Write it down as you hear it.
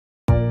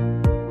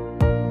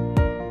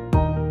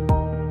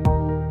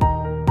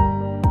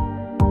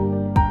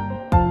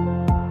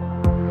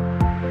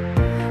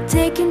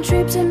taking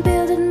trips and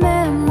building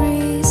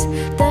memories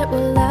that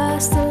will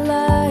last a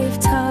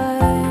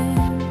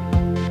lifetime.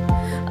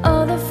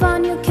 All the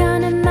fun you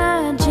can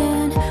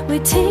imagine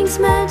with Tink's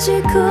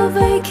magical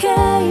vacations.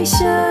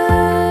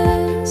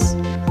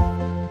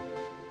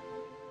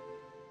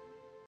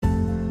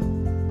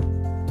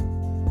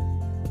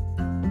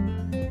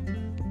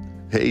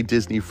 Hey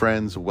Disney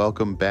friends,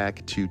 welcome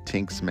back to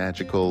Tink's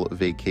Magical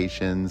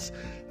Vacations.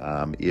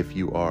 If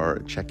you are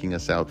checking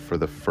us out for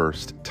the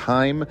first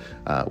time,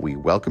 we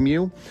welcome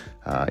you.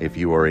 If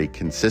you are a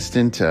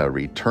consistent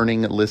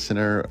returning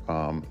listener,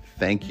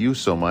 thank you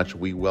so much.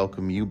 We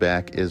welcome you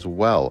back as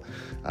well.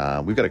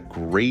 We've got a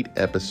great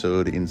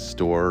episode in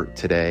store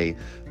today.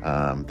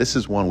 This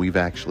is one we've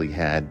actually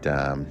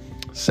had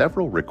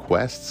several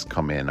requests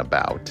come in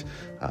about.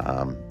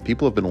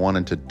 People have been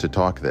wanting to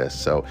talk this,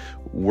 so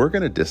we're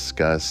going to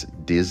discuss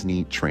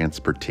Disney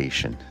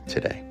transportation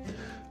today.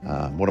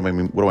 What do I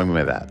mean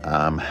by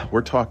that?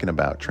 We're talking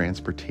about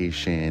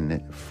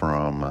transportation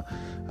from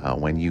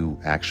when you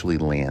actually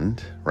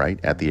land, right,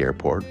 at the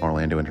airport,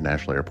 Orlando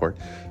International Airport.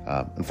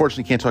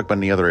 Unfortunately, can't talk about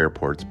any other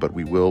airports, but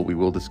we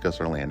will discuss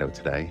Orlando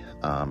today,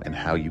 and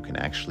how you can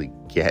actually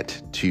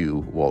get to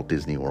Walt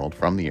Disney World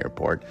from the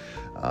airport.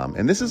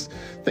 And this is,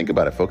 think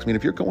about it, folks. I mean,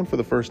 if you're going for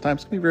the first time,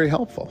 it's going to be very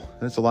helpful.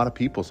 There's a lot of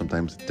people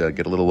sometimes that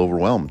get a little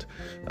overwhelmed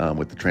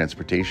with the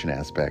transportation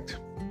aspect.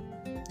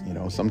 You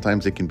know,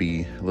 sometimes it can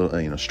be a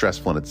little,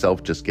 stressful in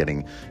itself, just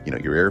getting,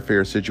 your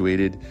airfare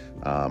situated.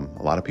 A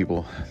lot of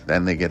people,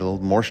 then they get a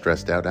little more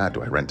stressed out.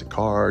 Do I rent a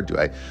car? Do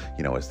I,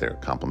 is there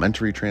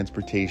complimentary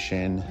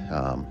transportation?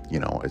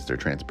 Is there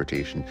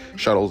transportation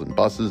shuttles and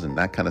buses and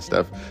that kind of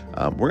stuff?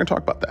 We're going to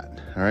talk about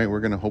that. All right. We're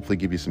going to hopefully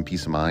give you some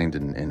peace of mind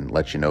and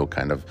let you know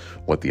kind of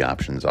what the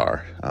options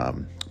are.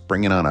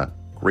 Bringing on a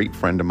great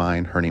friend of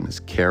mine. Her name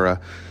is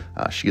Cara.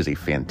 She is a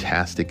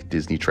fantastic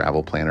Disney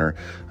travel planner.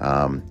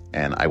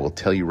 And I will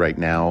tell you right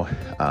now,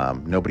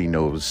 nobody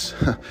knows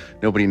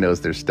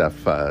their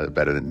stuff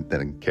better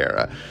than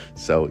Cara.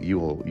 So you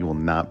will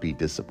not be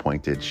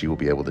disappointed. She will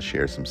be able to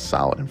share some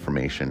solid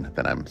information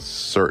that I'm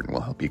certain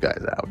will help you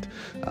guys out.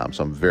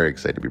 So I'm very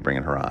excited to be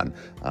bringing her on.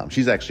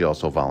 She's actually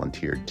also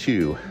volunteered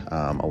too,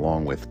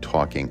 along with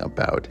talking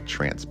about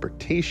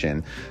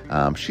transportation.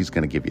 She's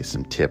going to give you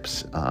some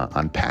tips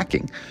on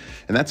packing.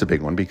 And that's a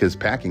big one, because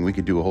packing, we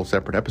could do a whole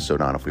separate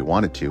episode on if we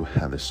wanted to.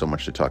 There's so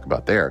much to talk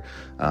about there.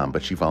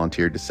 But she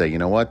volunteered to say, you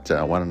know what,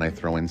 why don't I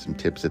throw in some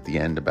tips at the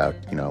end about,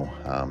 I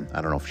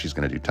don't know if she's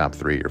going to do top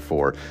 3 or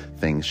 4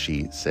 things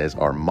she says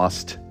are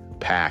must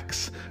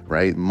packs,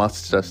 right?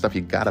 Must stuff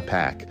you got to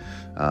pack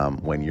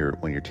when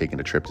you're taking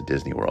a trip to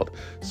Disney World.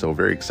 So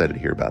very excited to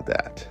hear about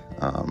that.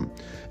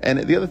 And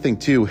the other thing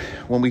too,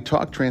 when we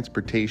talk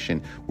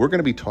transportation, we're going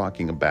to be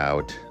talking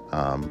about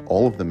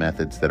all of the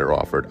methods that are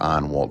offered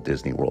on Walt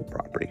Disney World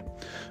property.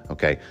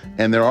 Okay.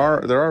 And there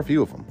are a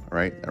few of them,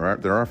 right?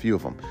 There are a few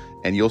of them,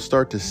 and you'll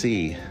start to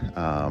see,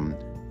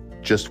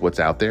 just what's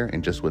out there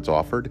and just what's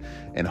offered.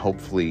 And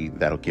hopefully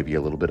that'll give you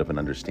a little bit of an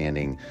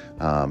understanding,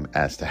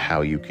 as to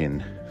how you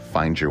can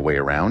find your way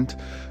around.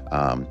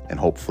 And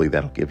hopefully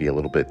that'll give you a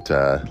little bit,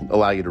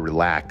 allow you to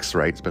relax,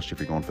 right? Especially if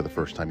you're going for the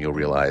first time, you'll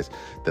realize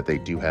that they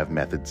do have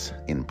methods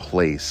in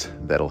place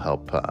that'll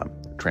help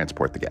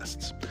transport the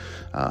guests.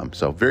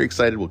 So very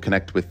excited. We'll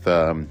connect with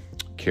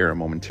Cara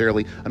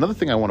momentarily. Another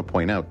thing I want to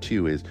point out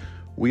too is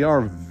we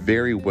are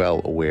very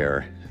well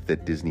aware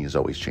that Disney is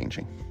always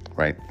changing,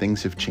 right?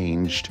 Things have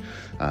changed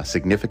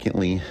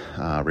significantly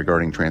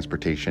regarding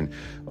transportation,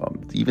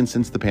 even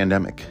since the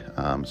pandemic.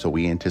 So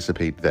we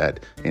anticipate that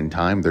in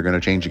time, they're going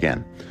to change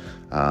again.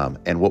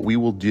 And what we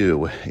will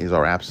do is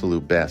our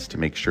absolute best to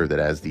make sure that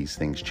as these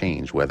things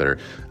change, whether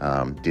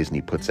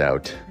Disney puts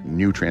out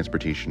new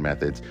transportation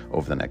methods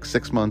over the next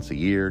 6 months, a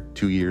year,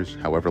 2 years,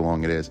 however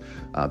long it is,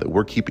 that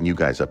we're keeping you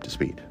guys up to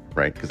speed,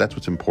 right? Because that's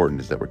what's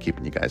important, is that we're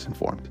keeping you guys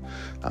informed.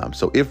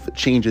 So if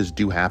changes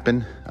do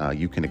happen,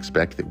 you can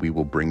expect that we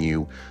will bring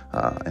you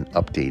an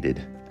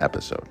updated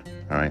episode.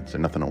 All right, so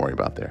nothing to worry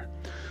about there.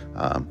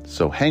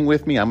 So hang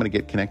with me. I'm going to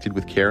get connected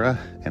with Cara,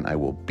 and I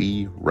will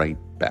be right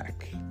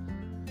back.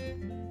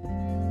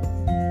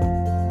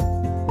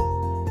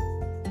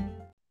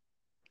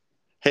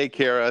 Hey,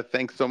 Cara,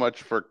 thanks so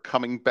much for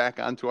coming back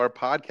onto our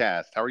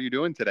podcast. How are you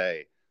doing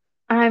today?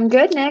 I'm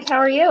good, Nick. How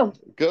are you?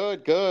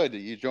 Good.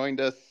 You joined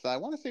us, I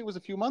want to say it was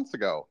a few months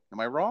ago. Am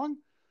I wrong?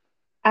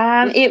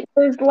 It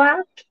was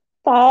last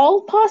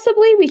fall,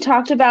 possibly. We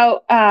talked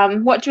about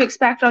what to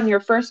expect on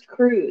your first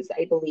cruise,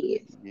 I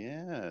believe.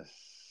 Yes.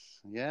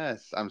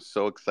 I'm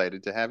so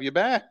excited to have you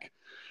back.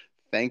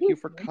 Thank you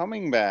for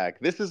coming back.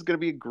 This is going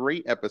to be a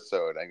great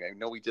episode. I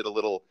know we did a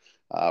little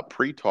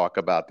pre-talk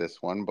about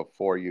this one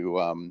before you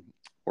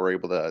were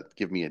able to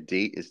give me a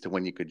date as to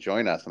when you could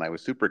join us. And I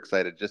was super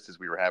excited just as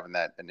we were having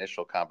that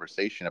initial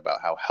conversation about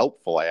how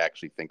helpful I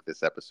actually think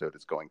this episode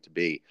is going to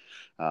be.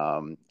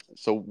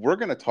 So we're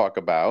going to talk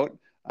about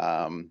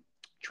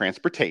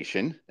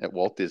transportation at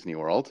Walt Disney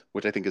World,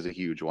 which I think is a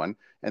huge one.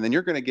 And then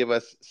you're going to give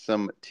us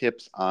some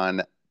tips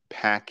on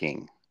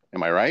packing.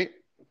 Am I right?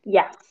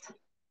 Yes.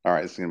 All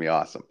right, this is gonna be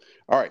awesome.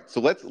 All right, so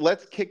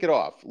let's kick it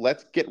off.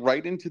 Let's get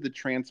right into the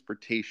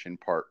transportation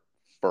part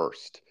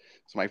first.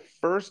 So my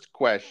first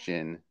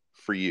question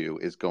for you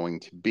is going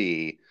to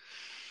be,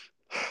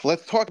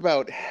 let's talk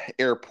about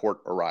airport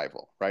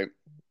arrival, right?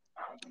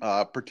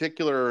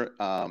 Particularly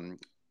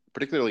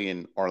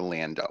in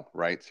Orlando,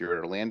 right? So you're at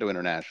Orlando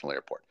International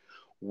Airport.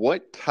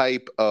 What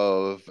type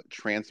of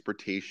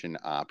transportation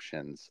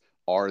options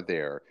are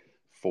there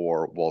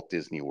for Walt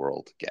Disney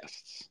World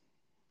guests?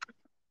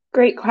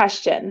 Great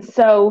question.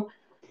 So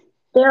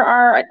there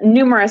are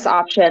numerous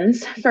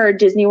options for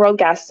Disney World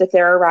guests if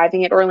they're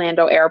arriving at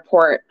Orlando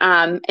Airport.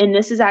 And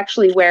this is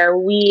actually where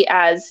we,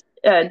 as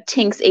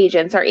Tinks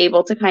agents, are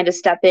able to kind of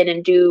step in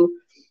and do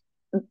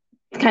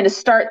kind of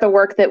start the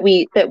work that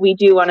we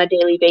do on a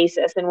daily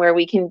basis, and where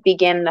we can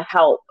begin the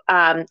help.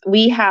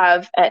 We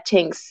have at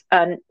Tinks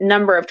a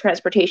number of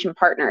transportation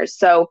partners,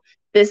 so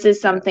this is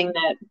Yeah. something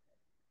that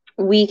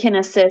we can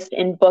assist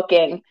in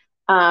booking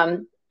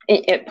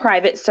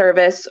private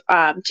service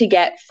to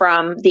get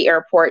from the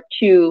airport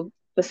to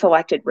the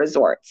selected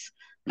resorts.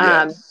 Um,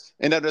 Yes.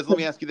 And now, let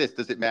me ask you this: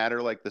 does it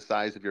matter like the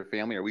size of your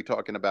family? Are we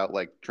talking about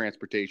like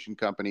transportation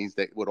companies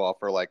that would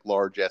offer like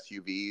large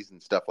SUVs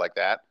and stuff like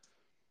that?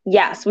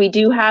 yes, we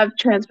do have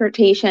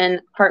transportation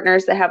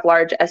partners that have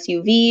large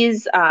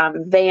SUVs,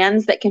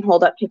 vans that can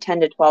hold up to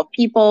 10 to 12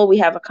 people. We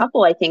have a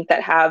couple, I think,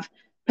 that have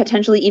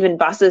potentially even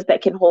buses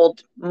that can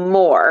hold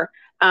more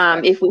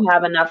if we Excellent.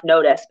 have enough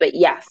notice. But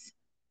yes,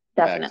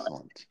 definitely.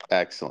 Excellent.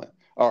 Excellent.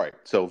 All right.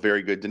 So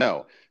very good to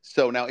know.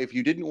 So now if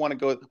you didn't want to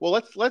go, well,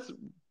 let's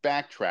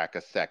backtrack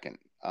a second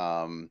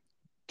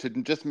to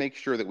just make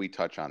sure that we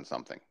touch on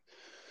something.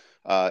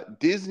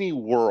 Disney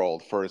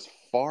World, for as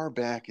far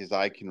back as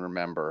I can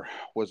remember,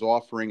 was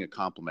offering a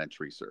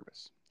complimentary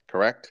service,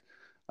 correct?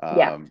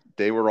 Yeah.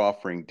 They were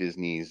offering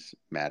Disney's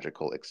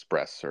Magical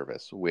Express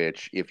service,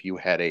 which, if you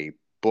had a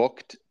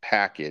booked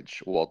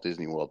package, Walt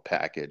Disney World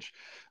package,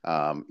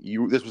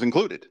 you this was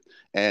included,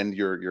 and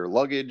your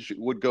luggage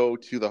would go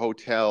to the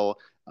hotel,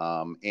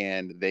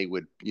 and they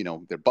would,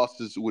 their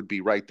buses would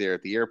be right there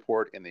at the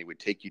airport, and they would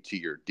take you to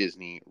your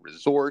Disney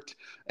resort,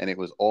 and it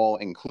was all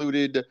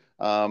included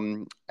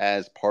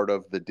as part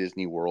of the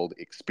Disney World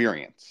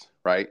experience,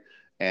 right?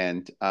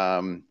 And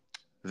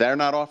they're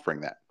not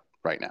offering that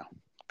right now,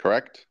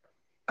 correct?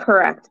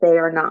 Correct. They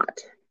are not.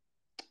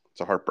 It's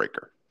a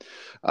heartbreaker.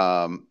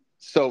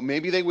 So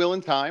maybe they will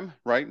in time,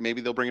 right?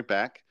 Maybe they'll bring it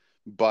back.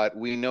 But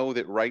we know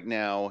that right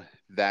now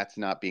that's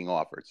not being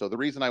offered. So the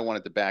reason I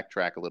wanted to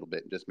backtrack a little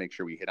bit and just make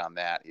sure we hit on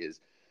that is,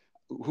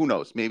 who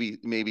knows?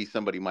 Maybe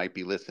somebody might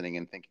be listening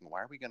and thinking,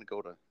 why are we going to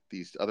go to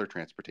these other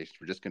transportations?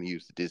 We're just going to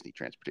use the Disney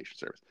transportation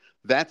service.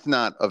 That's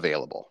not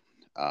available.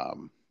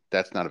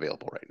 That's not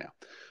available right now.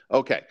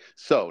 Okay,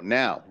 so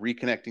now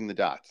reconnecting the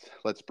dots.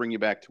 Let's bring you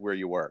back to where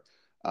you were.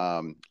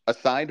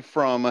 Aside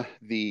from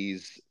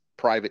these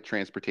private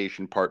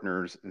transportation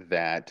partners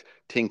that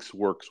Tinks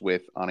works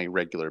with on a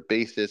regular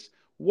basis,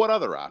 what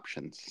other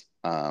options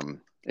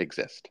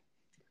exist?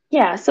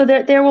 Yeah, so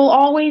there will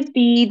always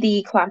be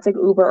the classic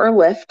Uber or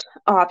Lyft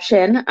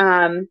option.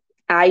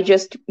 I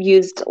just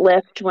used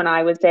Lyft when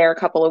I was there a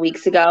couple of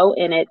weeks ago,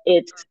 and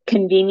it's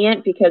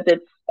convenient because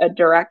it's a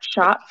direct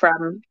shot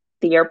from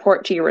the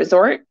airport to your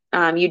resort.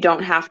 You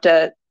don't have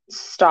to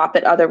stop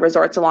at other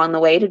resorts along the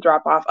way to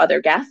drop off other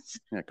guests.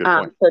 Yeah, good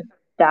point. So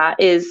that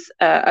is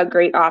a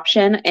great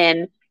option.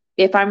 And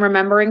if I'm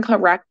remembering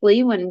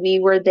correctly, when we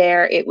were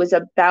there, it was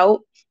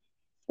about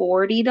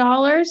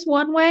 $40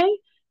 one way,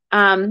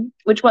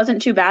 which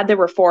wasn't too bad. There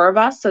were four of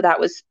us, so that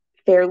was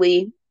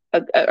fairly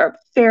a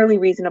fairly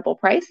reasonable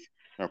price.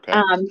 Okay.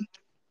 Um,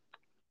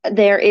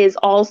 there is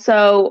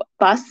also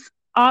bus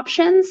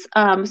options.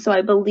 So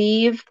I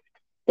believe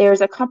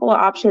there's a couple of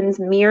options.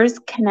 Mears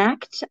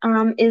Connect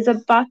is a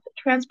bus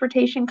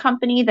transportation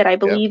company that I Yep.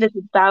 believe is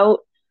about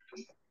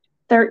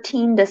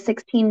 $13 to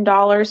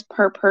 $16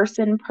 per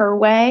person per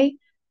way.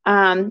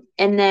 And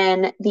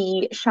then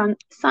the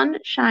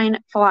Sunshine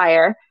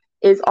Flyer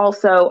is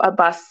also a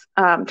bus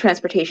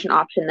transportation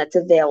option that's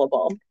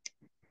available.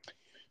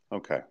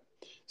 Okay.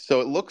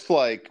 So it looks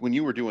like when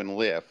you were doing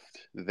Lyft,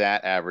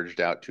 that averaged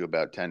out to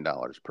about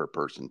 $10 per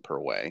person per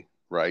way,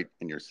 right?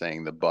 And you're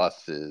saying the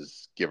bus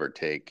is give or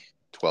take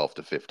 $12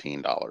 to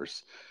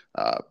 $15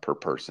 per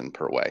person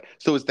per way.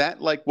 So is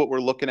that like what we're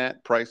looking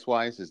at price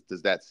wise?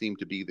 Does that seem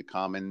to be the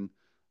common?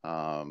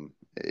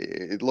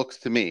 It looks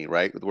to me,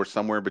 right? We're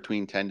somewhere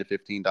between $10 to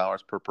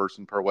 $15 per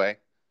person per way.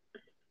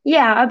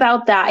 Yeah,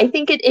 about that. I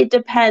think it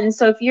depends.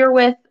 So if you're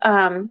with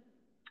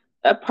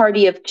a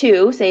party of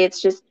two, say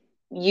it's just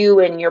you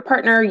and your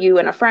partner, you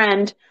and a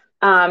friend,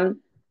 um,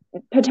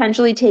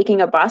 potentially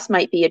taking a bus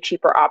might be a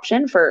cheaper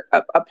option for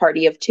a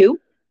party of two.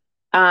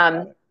 Got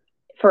Um, it.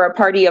 for a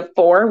party of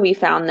four, we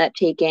found that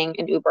taking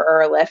an Uber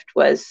or a Lyft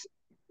was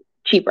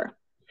cheaper.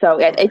 So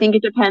I Right. think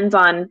it depends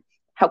on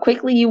how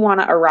quickly you want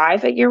to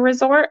arrive at your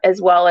resort,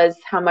 as well as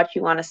how much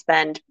you want to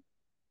spend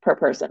per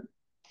person.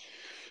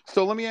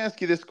 So let me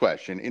ask you this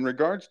question. In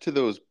regards to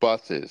those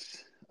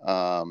buses,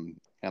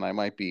 and I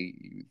might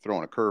be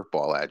throwing a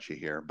curveball at you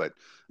here, but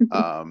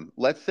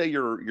let's say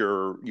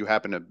you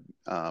happen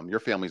to your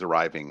family's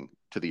arriving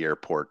to the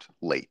airport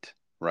late,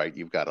 right?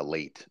 You've got a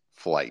late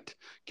flight,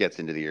 gets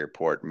into the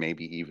airport,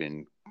 maybe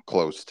even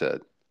close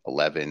to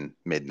 11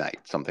 midnight,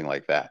 something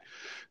like that.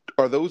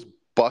 Are those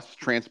bus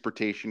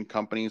transportation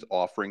companies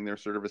offering their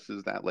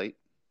services that late?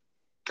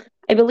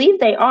 I believe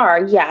they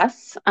are,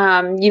 yes.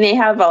 You may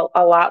have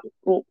a lot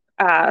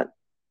uh,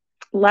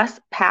 less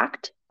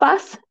packed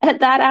bus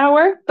at that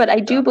hour, but I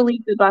do Yeah.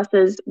 believe the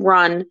buses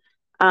run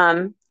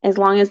as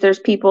long as there's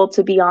people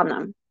to be on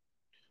them.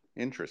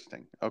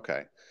 Interesting.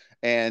 Okay.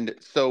 And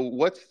so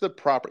what's the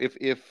proper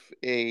if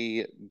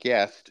a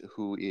guest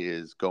who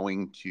is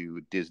going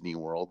to Disney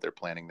World, they're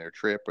planning their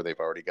trip or they've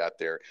already got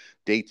their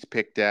dates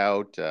picked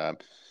out,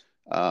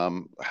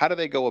 how do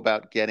they go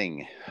about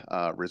getting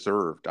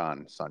reserved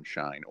on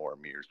Sunshine or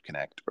Mears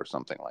Connect or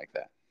something like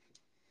that?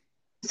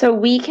 So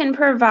we can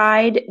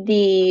provide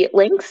the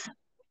links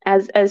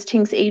as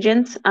Tinks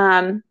agents,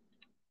 and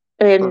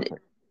Perfect.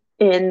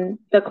 and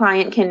the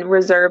client can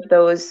reserve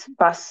those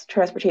bus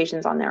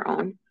transportations on their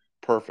own.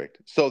 Perfect.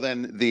 So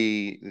then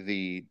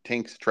the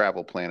Tinks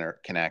travel planner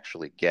can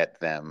actually get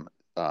them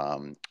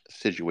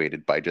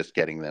situated by just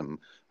getting them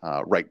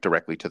right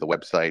directly to the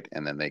website,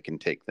 and then they can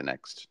take the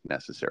next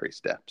necessary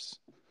steps.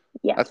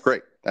 That's Yes.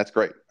 great. That's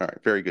great. All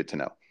right, very good to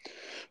know.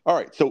 All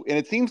right, so and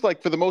it seems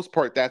like for the most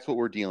part, that's what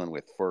we're dealing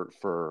with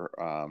for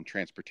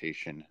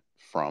transportation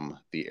from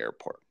the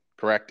airport.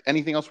 Correct.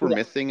 Anything else we're Yeah.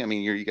 missing? I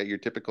mean, you got your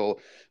typical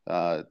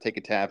take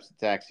a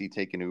taxi,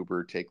 take an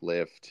Uber, take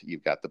Lyft.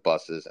 You've got the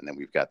buses, and then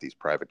we've got these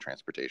private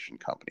transportation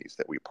companies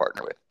that we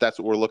partner with. That's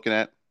what we're looking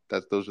at.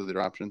 Those are the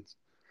options.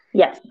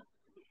 Yes.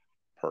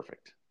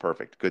 Perfect.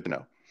 Perfect. Good to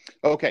know.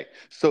 Okay,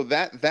 so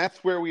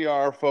that's where we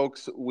are,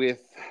 folks,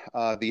 with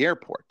the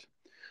airport.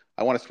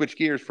 I want to switch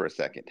gears for a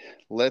second.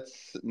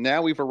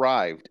 Now we've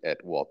arrived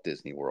at Walt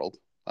Disney World,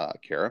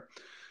 Cara.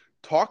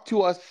 Talk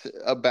to us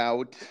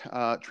about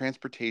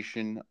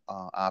transportation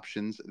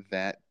options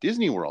that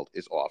Disney World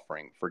is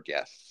offering for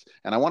guests.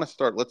 And I want to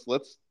start.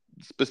 Let's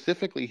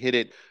specifically hit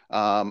it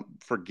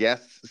for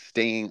guests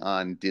staying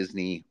on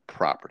Disney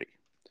property.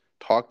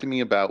 Talk to me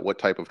about what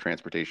type of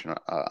transportation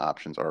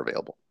options are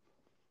available.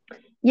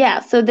 Yeah.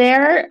 So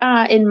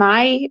in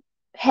my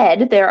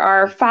head, there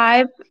are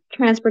 5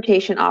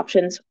 transportation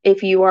options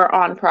if you are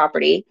on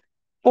property,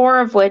 4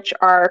 of which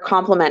are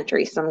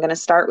complimentary. So I'm going to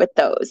start with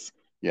those.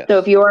 So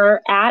if Yes.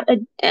 you're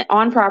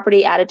on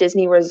property at a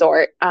Disney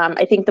resort,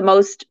 I think the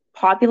most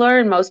popular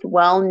and most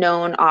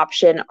well-known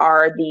option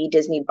are the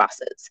Disney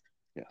buses.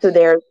 So Yes.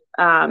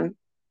 there's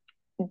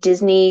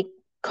Disney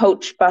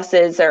coach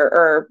buses,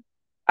 or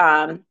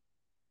I'm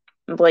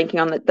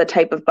blanking on the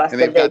type of bus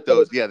And that they've it is. got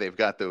those, yeah, they've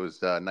got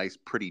those nice,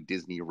 pretty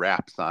Disney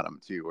wraps on them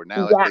too. Or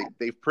now Yeah,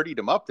 they've prettied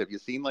them up. Have you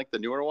seen like the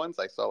newer ones?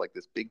 I saw like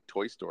this big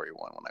Toy Story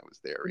one when I was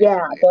there yeah,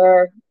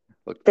 recently.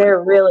 Looked pretty they're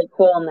cool. really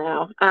cool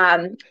now.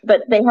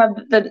 But they have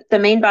the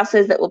main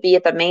buses that will be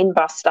at the main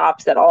bus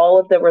stops at all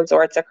of the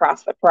resorts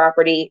across the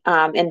property,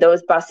 and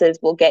those buses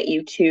will get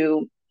you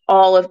to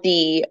all of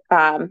the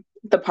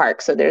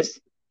parks. So there's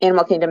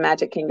Animal Kingdom,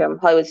 Magic Kingdom,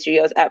 Hollywood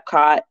Studios,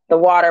 Epcot, the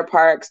water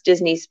parks,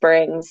 Disney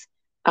Springs.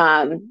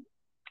 Perfect.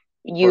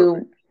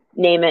 You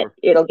name it, Perfect.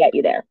 it'll get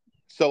you there.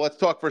 So let's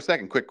talk for a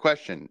second. Quick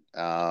question.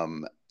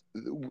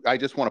 I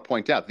just want to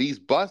point out these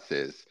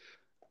buses,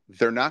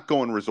 they're not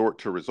going resort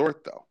to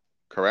resort though,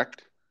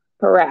 correct?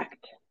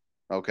 Correct.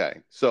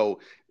 Okay. So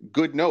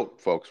good note,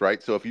 folks,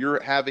 right? So if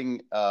you're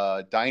having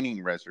a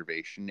dining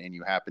reservation and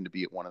you happen to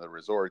be at one of the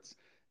resorts,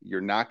 you're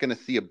not going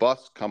to see a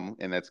bus come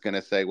and that's going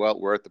to say, well,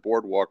 we're at the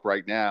boardwalk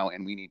right now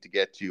and we need to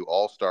get to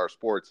All Star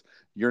Sports.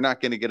 You're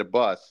not going to get a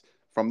bus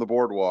from the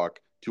boardwalk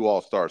to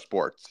All Star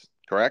Sports,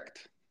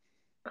 correct?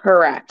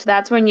 Correct.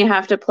 That's when you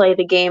have to play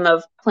the game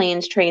of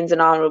planes, trains, and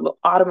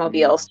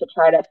automobiles to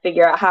try to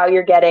figure out how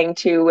you're getting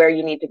to where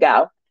you need to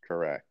go.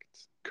 Correct.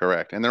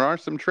 Correct. And there are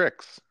some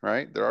tricks,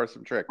 right? There are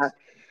some Uh, tricks. Um,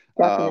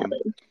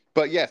 Definitely.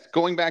 but yes,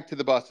 going back to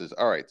the buses.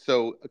 All right.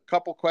 So a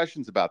couple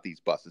questions about these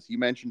buses. You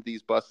mentioned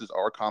these buses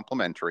are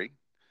complimentary,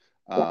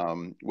 Yeah.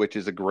 which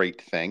is a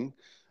great thing.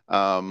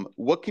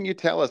 What can you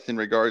tell us in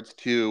regards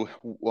to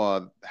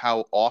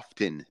how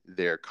often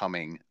they're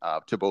coming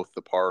to both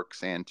the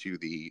parks and to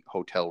the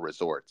hotel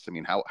resorts? I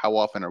mean, how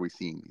often are we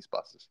seeing these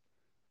buses?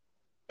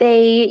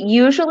 They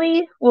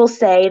usually will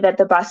say that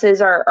the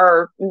buses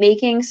are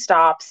making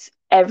stops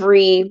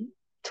every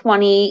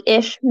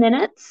 20-ish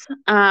minutes.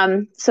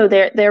 So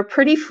they're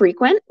pretty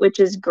frequent, which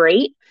is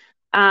great.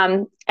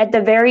 At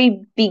the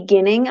very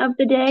beginning of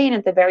the day and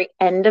at the very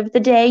end of the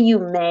day, you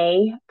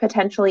may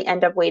potentially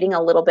end up waiting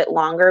a little bit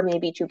longer,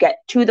 maybe to get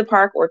to the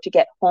park or to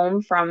get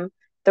home from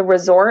the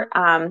resort,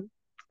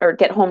 or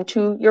get home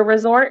to your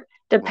resort,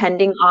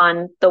 depending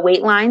on the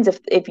wait lines.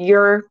 If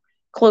you're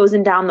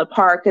closing down the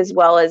park as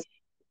well as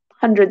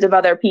hundreds of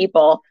other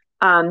people,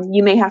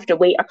 you may have to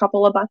wait a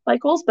couple of bus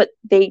cycles, but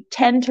they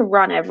tend to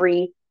run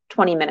every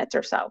 20 minutes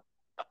or so.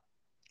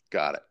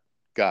 Got it.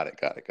 Got it.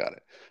 Got it. Got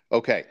it.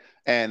 Okay.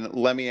 And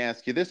let me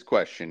ask you this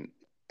question.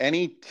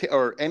 Any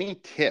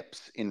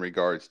tips in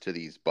regards to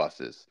these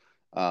buses?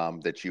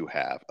 that you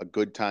have? A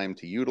good time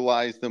to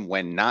utilize them,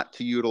 when not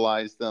to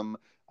utilize them?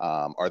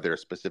 Are there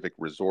specific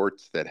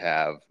resorts that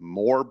have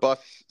more bus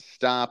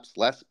stops,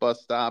 less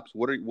bus stops?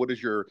 What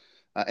is your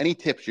any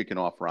tips you can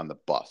offer on the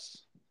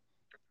bus?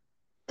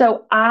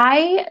 So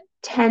I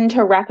tend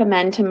to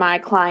recommend to my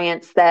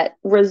clients that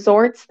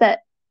resorts that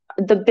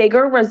the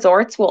bigger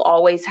resorts will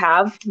always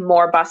have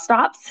more bus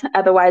stops.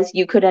 Otherwise,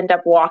 you could end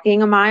up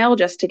walking a mile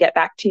just to get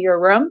back to your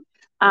room.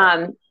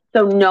 Right.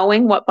 So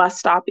knowing what bus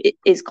stop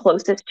is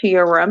closest to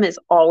your room is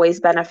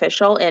always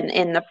beneficial. And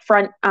in the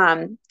front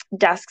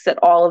desks at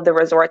all of the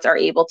resorts are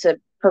able to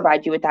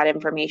provide you with that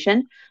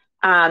information.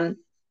 Um,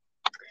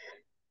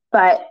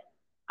 but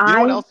You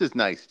know what I, else is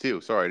nice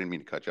too? Sorry, I didn't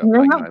mean to cut you off.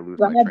 no, I lose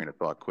go my ahead. train of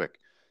thought quick.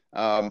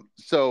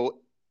 So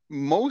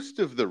most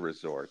of the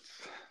resorts,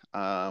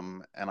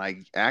 and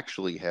I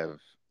actually have,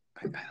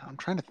 I'm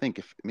trying to think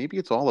if maybe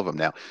it's all of them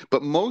now,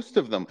 but most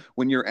of them,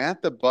 when you're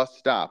at the bus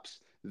stops,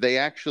 they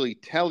actually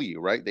tell you,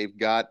 right?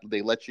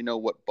 They let you know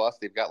what bus,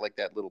 they've got like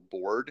that little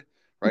board,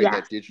 right? Yes.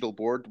 That digital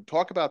board.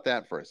 Talk about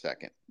that for a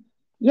second.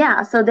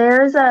 Yeah, so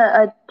there's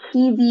a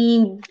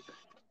TV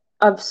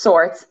of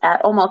sorts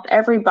at almost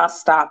every bus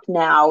stop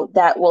now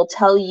that will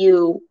tell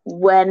you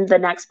when the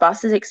next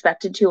bus is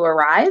expected to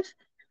arrive.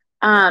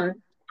 Yeah, Um,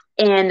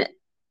 and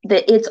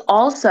it's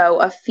also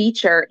a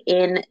feature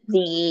in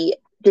the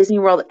Disney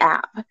World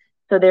app.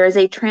 So there is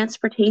a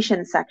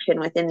transportation section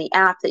within the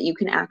app that you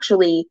can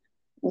actually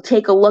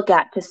take a look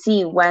at to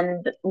see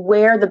where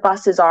the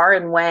buses are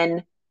and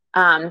when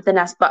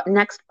the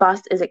next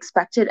bus is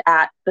expected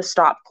at the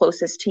stop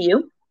closest to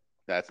you.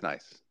 that's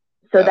nice.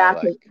 So That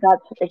I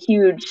that's like. a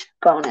huge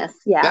bonus.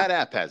 Yeah, That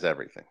app has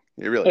everything.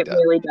 It really it does.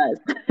 really does.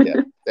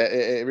 Yeah,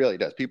 it really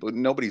does.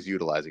 Nobody's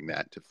utilizing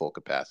that to full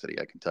capacity.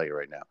 I can tell you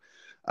right now.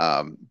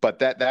 But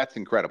that's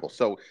incredible.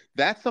 So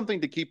that's something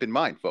to keep in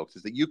mind, folks,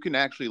 is that you can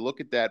actually look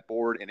at that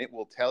board and it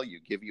will tell you,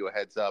 give you a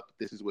heads up.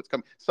 This is what's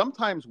coming.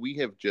 Sometimes we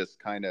have just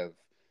kind of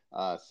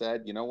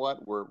said, you know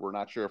what, we're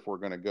not sure if we're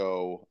going to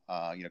go.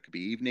 It could be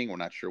evening. We're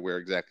not sure where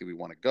exactly we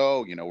want to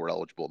go. We're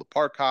eligible to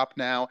park hop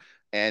now,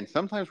 and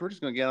sometimes we're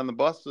just going to get on the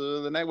bus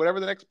the night, whatever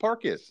the next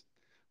park is,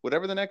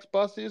 whatever the next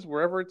bus is,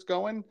 wherever it's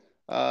going.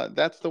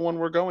 That's the one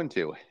we're going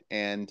to.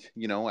 And,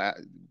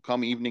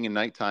 come evening and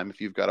nighttime, if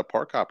you've got a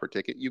park hopper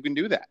ticket, you can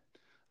do that.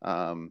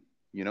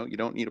 You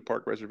don't need a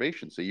park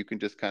reservation. So you can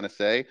just kind of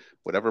say,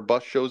 whatever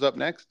bus shows up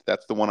next,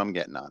 that's the one I'm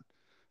getting on.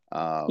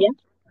 Yeah.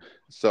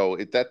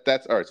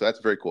 That's all right. So that's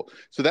very cool.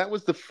 So that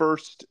was the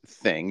first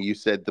thing you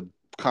said, the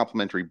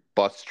complimentary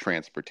bus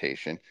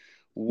transportation.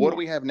 What do Yeah.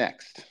 we have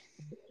next?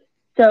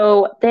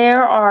 So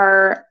there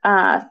are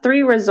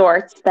three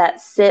resorts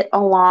that sit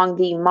along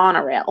the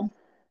monorail.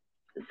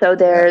 So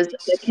there's the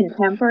Yes.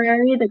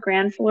 Contemporary, the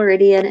Grand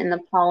Floridian, and the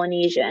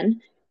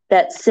Polynesian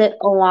that sit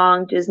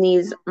along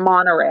Disney's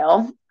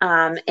monorail.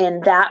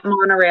 And that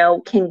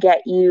monorail can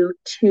get you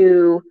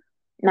to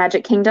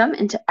Magic Kingdom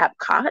and to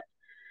Epcot.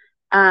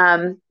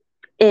 Um,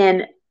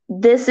 and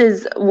this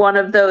is one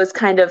of those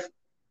kind of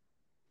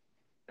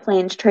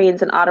planes,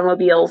 trains, and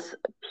automobiles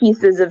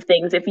pieces of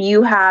things. If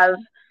you have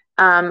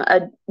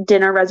a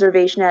dinner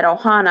reservation at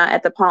Ohana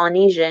at the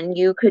Polynesian,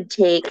 you could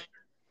take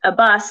a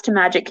bus to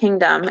Magic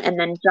Kingdom and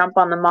then jump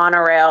on the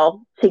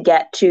monorail to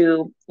get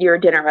to your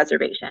dinner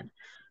reservation.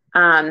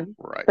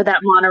 Right. But that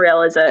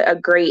monorail is a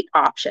great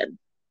option.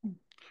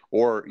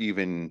 Or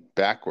even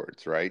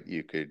backwards, right?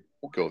 You could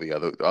go the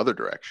other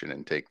direction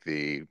and take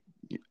the.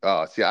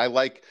 See, I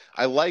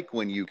like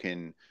when you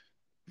can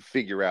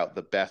figure out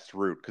the best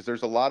route because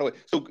there's a lot of.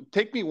 So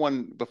take me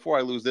one before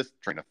I lose this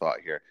train of thought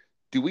here.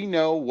 Do we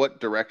know what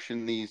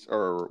direction these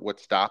or what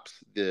stops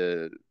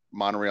the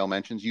monorail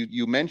mentions?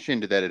 You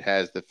mentioned that it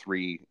has the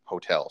three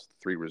hotels, the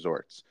three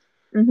resorts.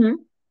 Mm-hmm.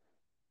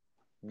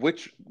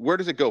 Where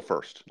does it go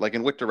first? Like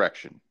in what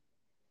direction?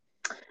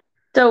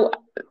 So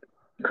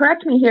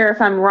correct me here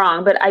if I'm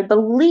wrong, but I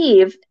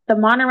believe the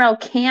monorail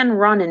can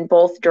run in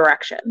both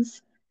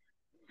directions.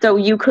 So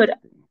you could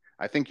Interesting.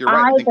 I think you're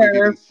right. I think we've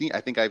even either seen.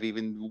 I think I've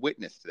even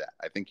witnessed that.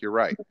 I think you're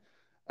right.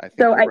 I think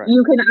you're right.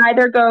 you can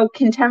either go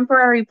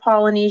Contemporary,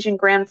 Polynesian,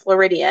 Grand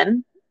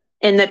Floridian,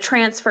 and the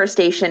transfer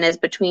station is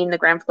between the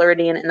Grand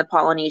Floridian and the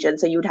Polynesian,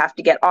 so you would have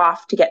to get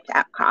off to get to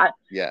Epcot.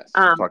 Yes.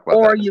 We'll talk about that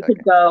Or in a you could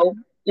second. go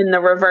in the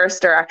reverse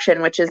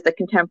direction, which is the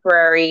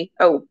Contemporary.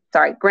 Oh,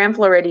 sorry, Grand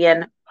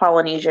Floridian,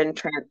 Polynesian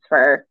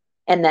transfer,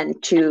 and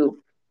then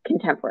to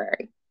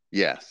Contemporary.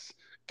 Yes.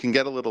 Can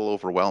get a little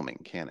overwhelming,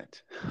 can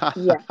it?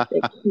 Yes,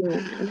 it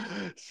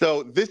can.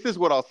 So this is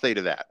what I'll say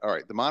to that. All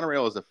right, the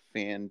monorail is a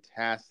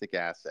fantastic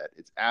asset.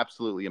 It's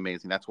absolutely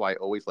amazing. That's why I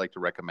always like to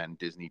recommend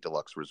Disney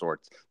Deluxe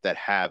resorts that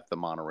have the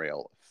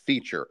monorail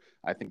feature.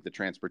 I think the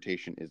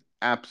transportation is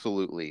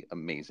absolutely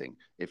amazing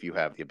if you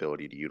have the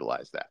ability to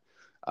utilize that.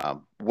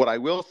 What I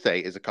will say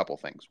is a couple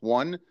things.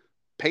 One,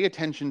 pay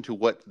attention to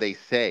what they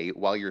say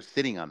while you're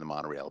sitting on the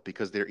monorail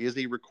because there is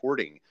a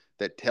recording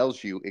that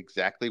tells you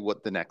exactly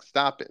what the next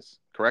stop is.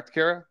 Correct,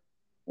 Kara?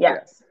 Yeah.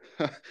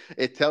 Yes.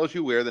 It tells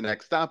you where the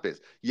next stop is.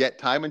 Yet,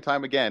 time and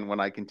time again, when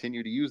I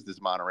continue to use this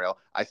monorail,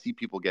 I see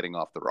people getting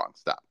off the wrong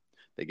stop.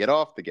 They get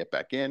off, they get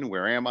back in.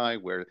 Where am I?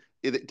 Where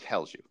it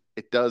tells you.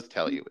 It does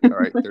tell you. All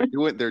right.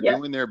 They're Yep.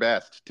 doing their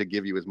best to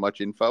give you as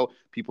much info.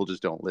 People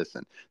just don't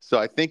listen. So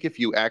I think if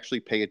you actually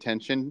pay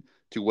attention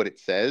to what it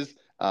says,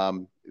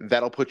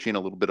 that'll put you in a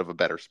little bit of a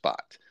better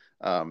spot.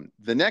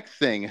 The next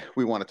thing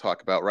we want to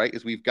talk about, right,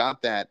 is we've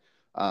got that.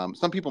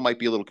 Some people might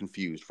be a little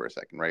confused for a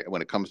second, right,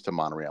 when it comes to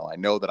monorail. I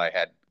know that I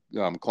had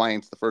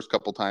clients the first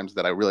couple times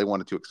that I really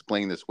wanted to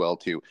explain this well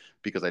to,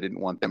 because I didn't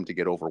want them to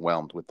get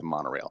overwhelmed with the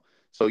monorail.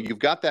 So you've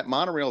got that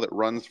monorail that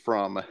runs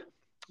from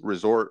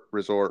resort,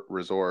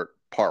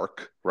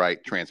 park,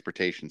 right,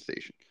 transportation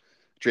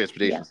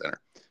Yeah. center.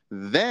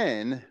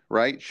 Then,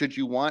 right, should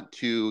you want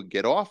to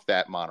get off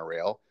that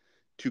monorail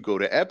to go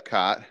to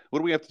Epcot, what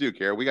do we have to do,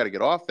 Cara? We got to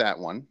get off that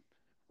one,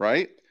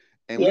 right?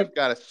 And Yep. we've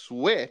got to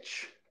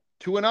switch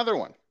to another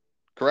one,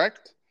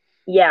 correct?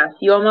 Yeah.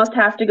 You almost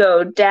have to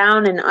go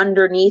down and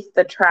underneath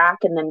the track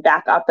and then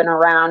back up and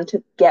around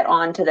to get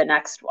on to the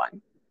next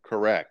one.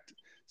 Correct.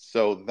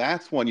 So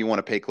that's one you want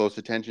to pay close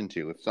attention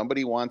to. If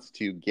somebody wants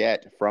to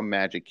get from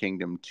Magic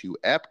Kingdom to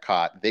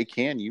Epcot, they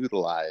can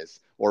utilize,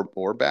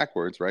 or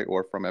backwards, right?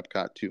 Or from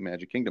Epcot to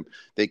Magic Kingdom,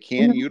 they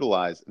can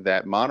utilize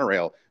that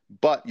monorail.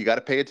 But you got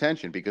to pay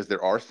attention, because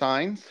there are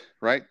signs,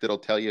 right, that'll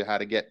tell you how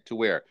to get to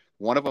where.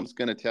 One of them's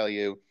going to tell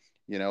you,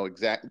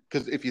 exactly,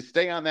 because if you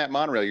stay on that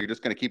monorail, you're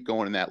just going to keep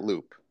going in that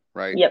loop,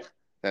 right? Yep.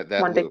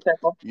 That One big loop,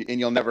 circle. and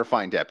you'll never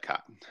find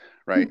Epcot,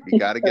 right? You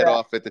got to get Correct.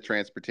 off at the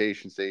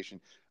transportation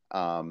station.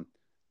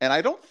 And I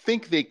don't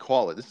think they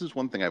call it. This is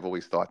one thing I've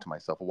always thought to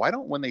myself. Why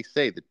don't, when they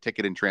say the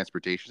ticket and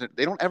transportation,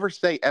 they don't ever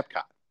say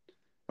Epcot?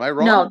 Am I No,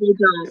 wrong? they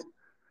don't.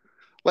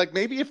 Like,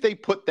 maybe if they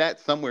put that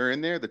somewhere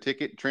in there, the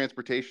ticket,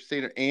 transportation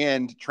center,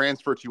 and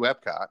transfer to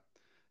Epcot,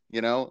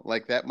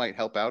 like that might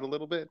help out a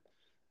little bit.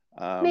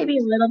 Maybe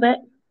a little bit.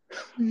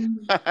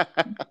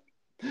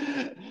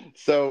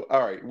 So,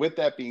 all right. With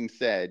that being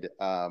said,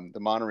 the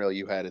monorail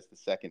you had is the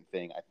second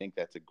thing. I think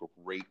that's a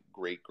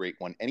great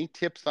one. Any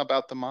tips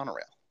about the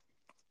monorail?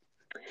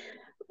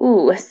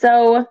 Ooh,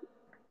 so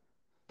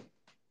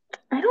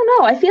I don't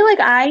know. I feel like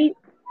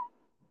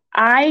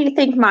I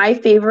think my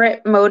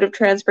favorite mode of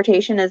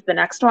transportation is the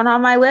next one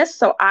on my list.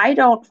 So I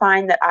don't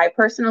find that I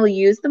personally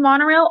use the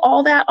monorail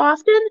all that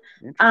often.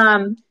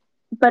 Um,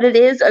 but it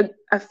is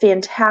a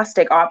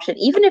fantastic option.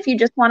 Even if you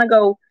just want to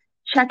go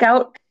check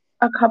out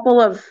a couple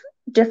of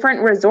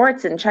different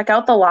resorts and check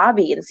out the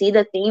lobby and see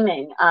the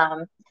theming.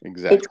 It's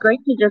Exactly.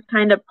 great to just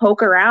kind of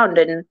poke around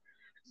and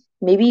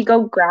maybe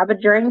go grab a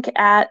drink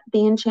at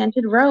the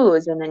Enchanted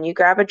Rose, and then you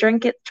grab a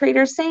drink at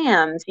Trader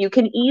Sam's. You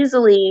can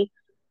easily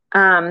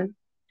um,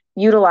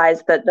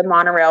 utilize the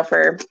monorail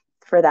for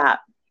that.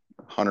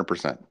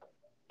 100%.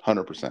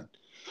 100%.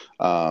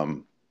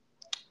 Um,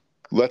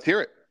 let's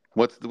hear it.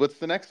 What's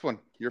the next one?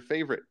 Your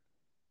favorite?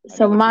 I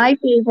So know it's my yours.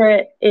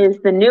 favorite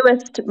is the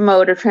newest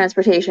mode of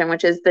transportation,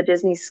 which is the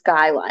Disney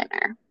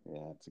Skyliner. Yeah,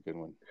 that's a good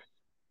one.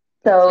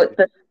 That's a So good.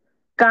 the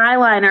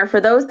Skyliner,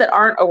 for those that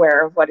aren't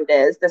aware of what it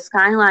is, the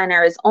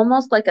Skyliner is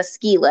almost like a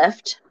ski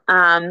lift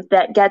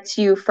that gets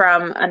you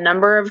from a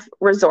number of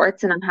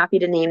resorts, and I'm happy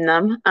to name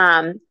them,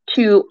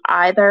 to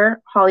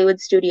either Hollywood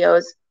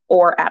Studios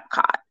or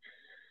Epcot.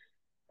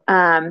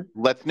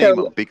 Let's name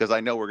So, them, because I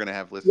know we're going to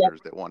have yep.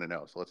 listeners that want to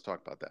know. So let's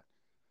talk about that.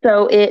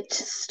 So it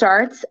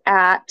starts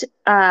at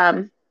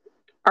Art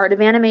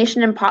of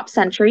Animation and Pop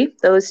Century.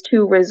 Those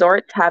two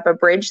resorts have a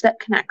bridge that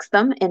connects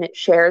them, and it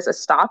shares a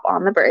stop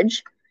on the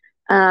bridge.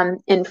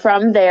 And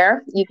from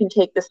there, you can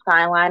take the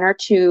Skyliner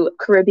to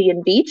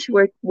Caribbean Beach,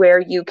 where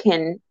you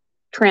can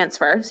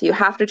transfer. So you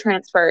have to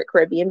transfer at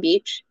Caribbean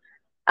Beach.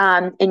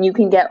 And you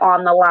can get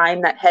on the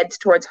line that heads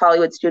towards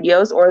Hollywood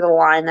Studios or the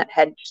line that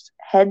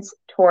heads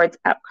towards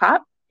Epcot.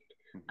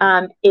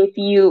 If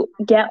you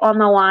get on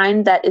the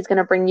line that is going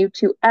to bring you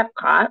to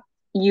Epcot,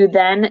 you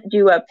then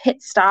do a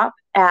pit stop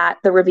at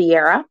the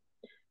Riviera,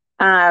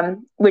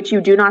 which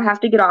you do not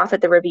have to get off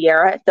at the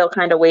Riviera. They'll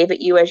kind of wave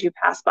at you as you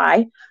pass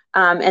by,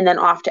 and then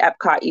off to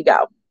Epcot you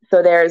go.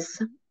 So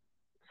there's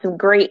some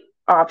great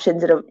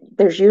options.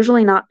 There's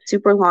usually not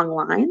super long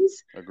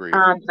lines. Agreed.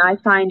 I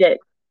find it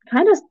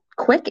kind of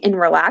quick and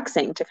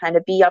relaxing to kind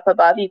of be up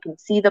above. You can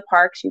see the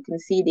parks, you can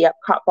see the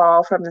Epcot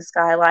ball from the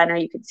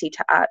Skyliner, you can see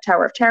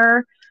Tower of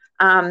Terror.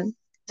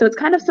 So it's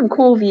kind of some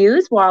cool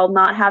views while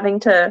not having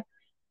to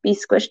be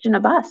squished in a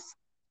bus.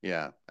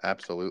 Yeah,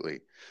 absolutely.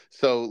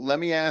 So let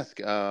me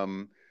ask, I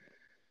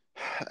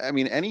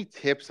mean, any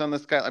tips on the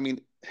sky? I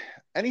mean,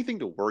 anything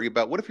to worry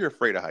about? What if you're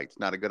afraid of heights?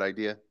 Not a good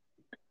idea?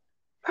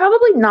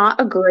 Probably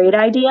not a great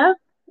idea.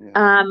 Yeah.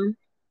 Um,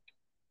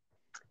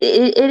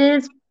 it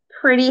is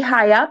pretty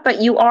high up,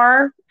 but you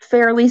are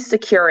fairly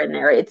secure in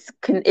there.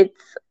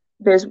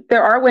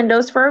 There are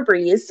windows for a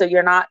breeze, so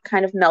you're not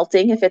kind of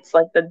melting if it's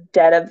like the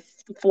dead of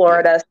Yeah.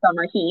 Florida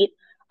summer heat.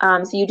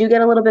 So you do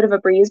get a little bit of a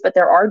breeze, but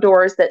there are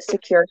doors that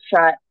secure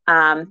shut.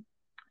 So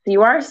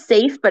you are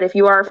safe, but if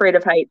you are afraid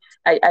of heights,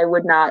 I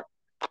would not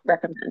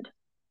recommend.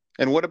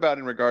 And what about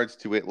in regards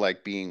to it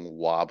like being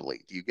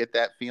wobbly? Do you get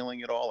that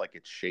feeling at all, like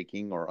it's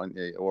shaking, or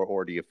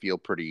do you feel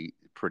pretty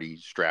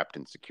strapped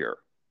and secure?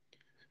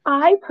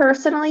 I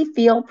personally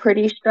feel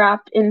pretty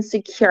strapped and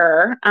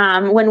secure.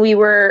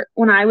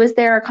 When I was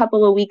there a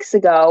couple of weeks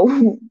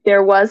ago,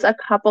 there was a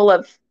couple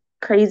of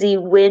crazy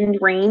wind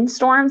rain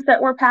storms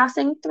that were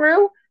passing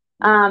through.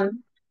 Mm.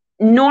 Um,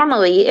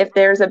 Normally, if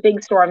there's a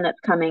big storm that's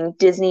coming,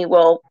 Disney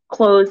will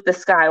close the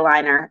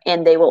Skyliner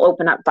and they will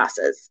open up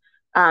buses.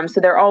 So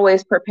they're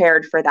always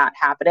prepared for that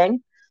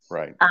happening.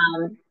 Right.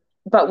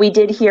 But we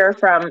did hear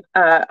from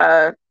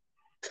a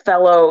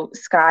fellow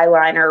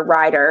Skyliner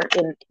rider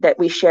that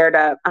we shared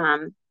a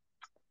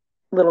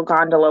little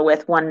gondola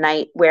with one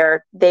night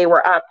where they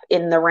were up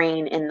in the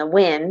rain in the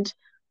wind.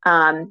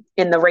 And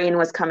the rain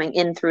was coming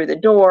in through the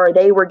door.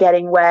 They were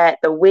getting wet.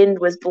 The wind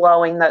was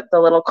blowing the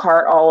little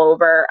cart all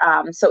over.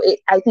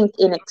 I think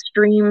in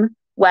extreme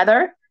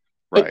weather,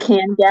 it Right.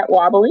 can get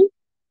wobbly,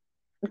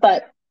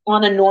 but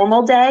on a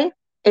normal day,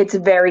 it's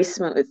very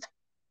smooth.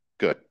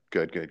 Good.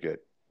 Good. Good. Good.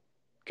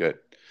 Good.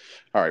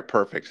 All right.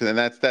 Perfect. So then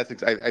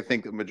I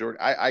think the majority.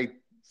 I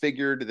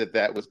figured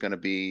that was going to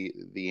be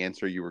the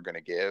answer you were going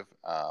to give.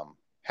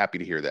 Happy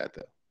to hear that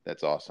though.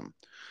 That's awesome.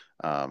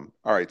 All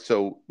right.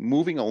 So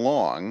moving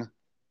along,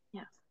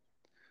 Yes.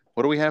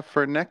 what do we have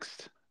for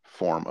next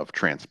form of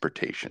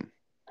transportation?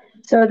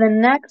 So the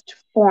next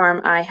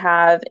form I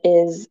have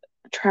is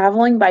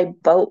traveling by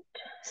boat.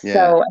 Yeah.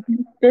 So I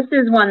think this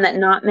is one that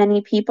not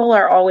many people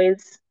are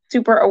always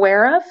super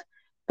aware of,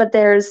 but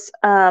there's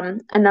a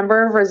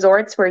number of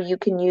resorts where you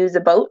can use a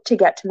boat to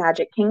get to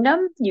Magic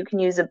Kingdom. You can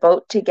use a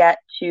boat to get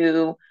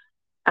to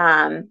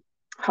um,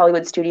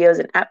 Hollywood Studios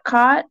and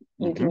Epcot.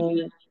 You can Hmm.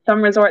 use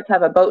some resorts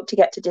have a boat to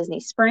get to Disney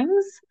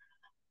Springs.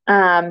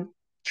 Um,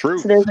 so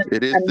there's Truth.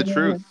 It a is the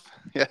truth.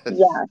 Yes.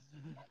 yeah.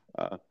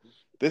 Uh,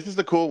 this is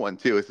the cool one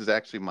too. This is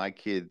actually my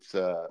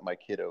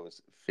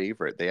kiddos'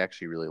 favorite. They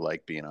actually really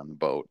like being on the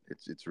boat.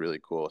 It's really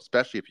cool,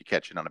 especially if you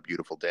catch it on a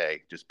beautiful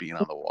day. Just being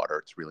on the water,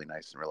 it's really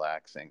nice and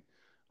relaxing.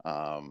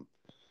 Um,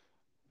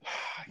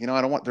 I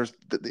don't want.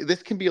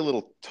 This can be a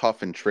little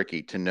tough and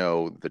tricky to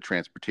know the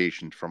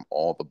transportation from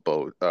all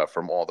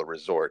the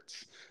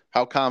resorts.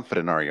 How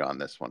confident are you on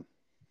this one?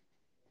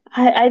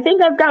 I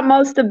think I've got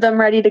most of them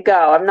ready to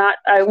go.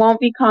 I won't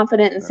be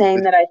confident in saying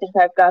This, that I think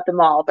I've got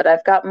them all, but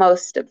I've got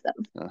most of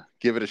them.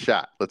 give it a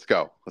shot. Let's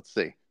go. Let's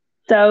see.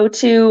 So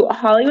to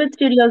Hollywood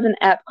Studios and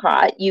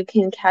Epcot, you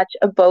can catch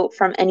a boat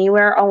from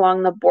anywhere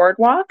along the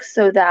boardwalk.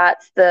 So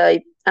that's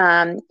the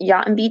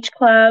Yacht and Beach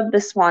Club, the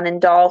Swan and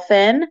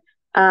Dolphin,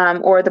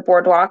 or the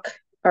boardwalk,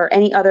 or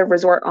any other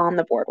resort on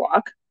the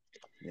boardwalk.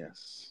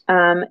 Yes.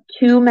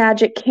 To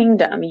Magic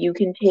Kingdom, you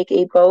can take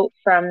a boat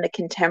from the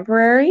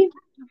Contemporary,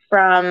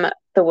 from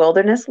the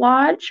Wilderness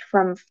Lodge,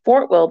 from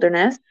Fort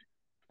Wilderness,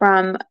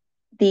 from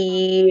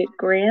the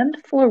Grand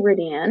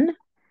Floridian.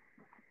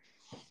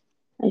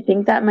 I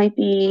think that might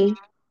be.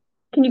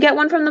 Can you get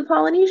one from the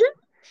Polynesian?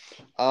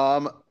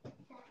 Um,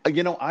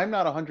 I'm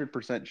not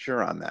 100%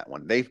 sure on that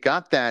one. They've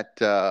got that.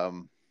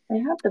 They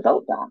have the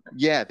boat dock.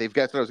 Yeah, they've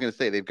got. That's what I was going to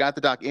say. They've got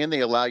the dock, and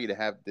they allow you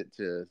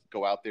to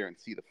go out there and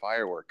see the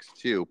fireworks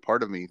too.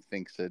 Part of me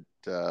thinks that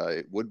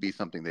it would be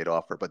something they'd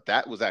offer, but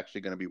that was actually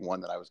going to be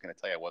one that I was going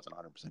to tell you I wasn't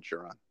 100%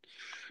 sure on.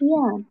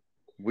 Yeah,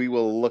 We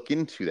will look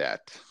into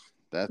that.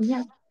 That's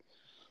yeah.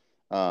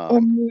 um,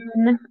 And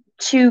then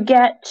to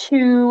get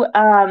to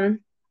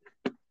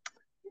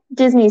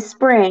Disney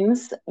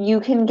Springs, you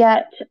can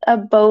get a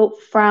boat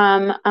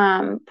from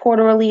Port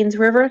Orleans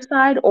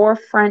Riverside or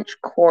French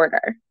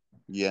Quarter.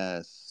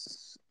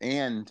 yes,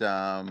 and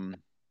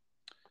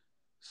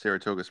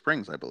Saratoga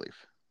Springs, I believe.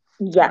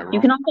 Am I Yes, you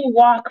wrong? can also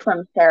walk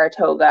from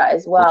Saratoga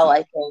as Which well, is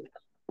I think.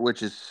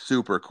 which is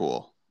super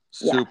cool.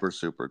 Yeah.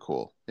 Super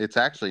cool. It's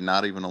actually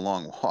not even a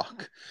long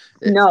walk.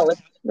 It's No,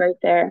 it's right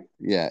there.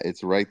 Yeah,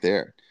 it's right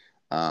there.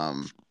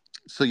 Um,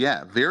 so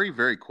yeah, very,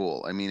 very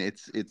cool. I mean,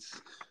 it's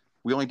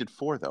we only did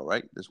four though,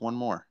 right? There's one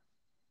more.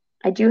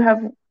 I do have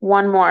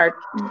one more.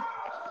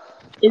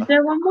 Is Uh,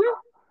 there one more?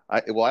 I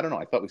don't know.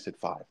 I thought we said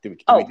five. Did we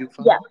Oh, do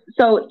five? yes.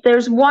 So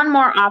there's one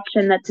more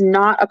option that's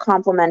not a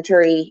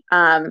complimentary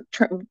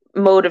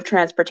mode of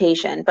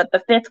transportation, but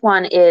the fifth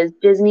one is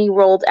Disney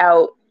rolled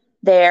out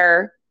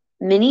their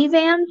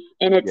minivans,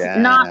 and it's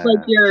not like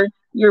Yeah.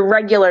 your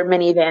regular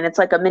minivan. It's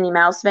like a Minnie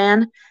Mouse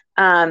van,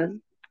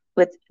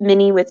 with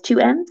mini with two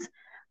ends.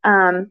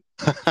 Um,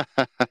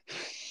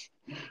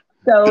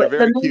 They're so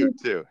very cute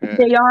too. Yeah.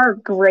 they are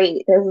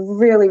great. They're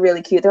really,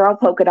 really cute. They're all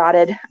polka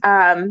dotted,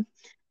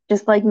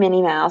 just like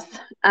Minnie Mouse.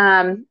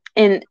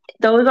 And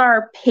those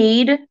are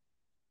paid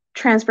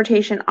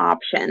transportation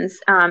options.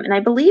 And I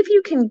believe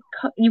you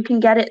can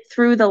get it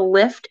through the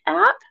Lyft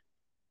app.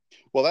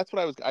 Well, that's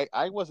what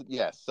I wasn't.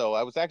 Yes. So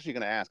I was actually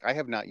going to ask. I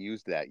have not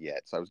used that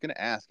yet. So I was going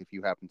to ask if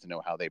you happen to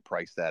know how they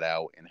price that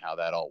out and how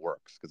that all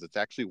works, because it's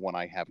actually one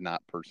I have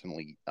not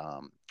personally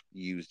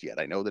used yet.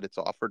 I know that it's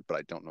offered, but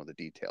I don't know the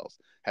details.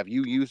 Have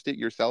you used it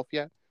yourself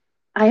yet?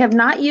 I have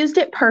not used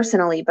it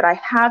personally, but I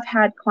have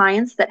had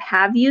clients that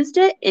have used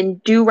it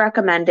and do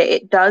recommend it.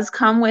 It does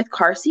come with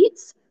car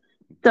seats.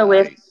 So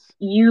Nice.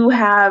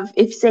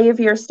 if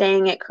you're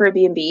staying at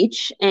Caribbean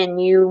Beach and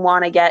you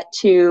want to get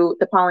to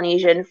the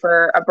Polynesian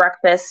for a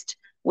breakfast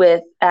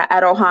with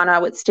at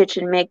Ohana with Stitch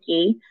and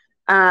Mickey,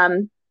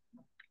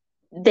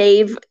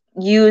 they've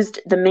used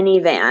the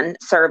minivan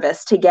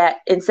service to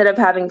get, instead of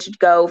having to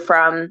go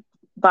from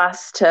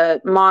bus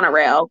to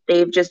monorail,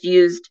 they've just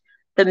used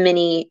the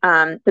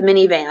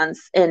minivans,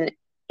 and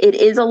it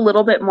is a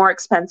little bit more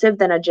expensive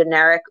than a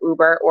generic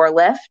Uber or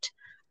Lyft.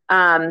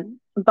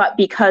 But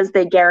because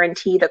they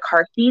guarantee the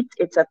car seats,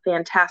 it's a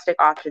fantastic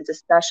option,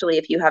 especially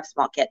if you have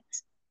small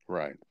kids.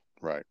 Right.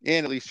 Right.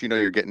 And at least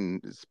you're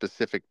getting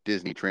specific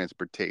Disney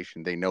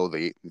transportation. They know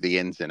the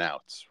ins and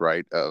outs,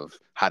 right, of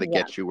how to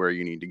Yeah. get you where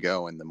you need to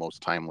go in the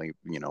most timely,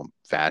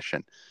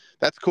 fashion.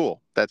 That's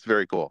cool. That's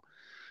very cool.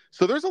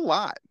 So there's a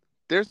lot.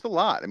 There's a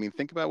lot. I mean,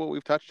 think about what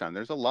we've touched on.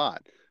 There's a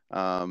lot.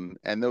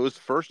 And those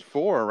first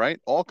four, right,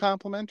 all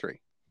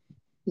complimentary.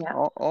 Yeah.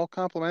 All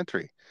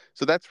complimentary.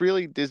 So that's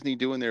really Disney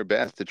doing their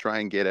best to try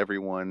and get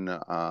everyone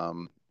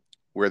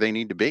where they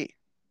need to be,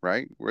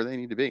 right? Where they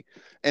need to be.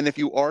 And if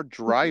you are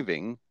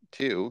driving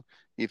too,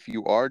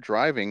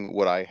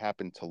 what I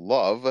happen to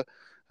love,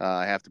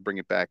 I have to bring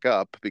it back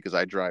up because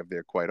I drive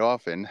there quite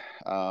often,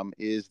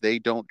 is they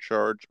don't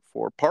charge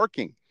for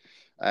parking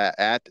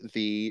at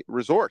the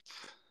resorts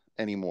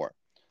anymore,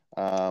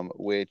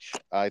 which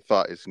I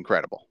thought is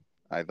incredible.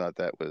 I thought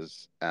that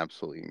was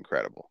absolutely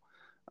incredible.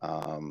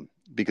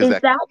 Because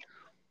Is that,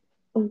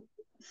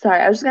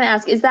 sorry, I was just going to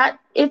ask, is that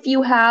if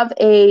you have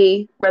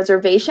a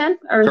reservation,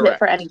 or is it for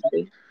correct.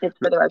 anybody? It's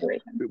for the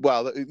reservation.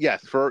 Well,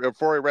 yes, for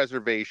a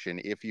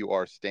reservation, if you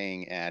are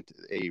staying at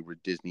a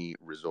Disney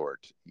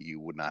resort,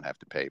 you would not have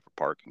to pay for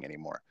parking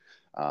anymore.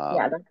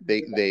 Yeah, that's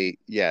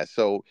Yeah.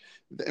 So,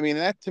 I mean,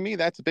 that to me,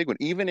 that's a big one.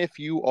 Even if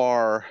you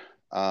are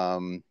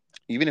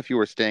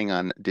staying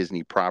on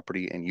Disney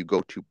property and you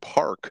go to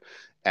park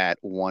at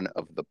one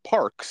of the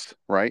parks,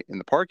 right, in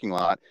the parking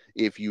lot,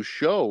 if you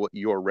show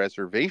your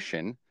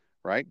reservation,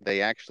 right,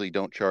 they actually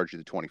don't charge you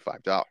the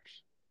 $25.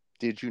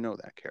 Did you know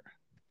that, Kara?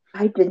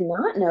 I did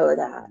not know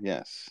that.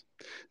 Yes.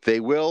 They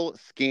will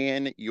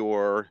scan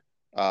your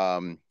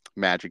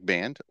Magic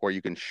Band, or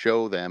you can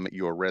show them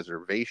your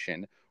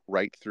reservation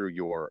right through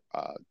your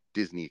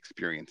Disney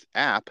Experience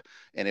app.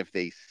 And if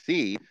they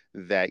see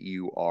that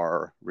you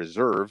are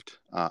reserved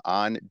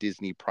on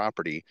Disney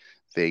property,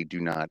 they do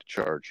not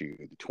charge you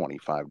the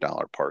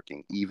 $25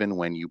 parking, even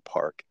when you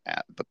park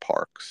at the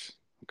parks.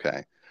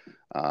 Okay.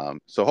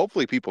 So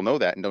hopefully people know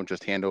that and don't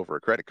just hand over a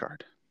credit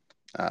card.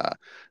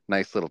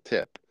 Nice little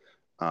tip.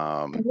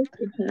 That is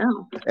good to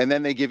know. And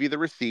then they give you the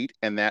receipt,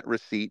 and that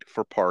receipt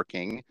for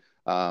parking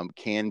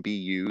can be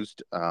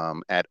used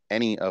at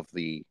any of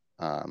the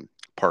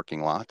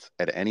parking lots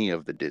at any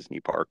of the Disney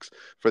parks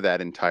for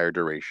that entire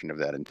duration of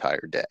that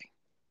entire day.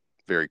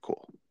 Very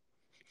cool.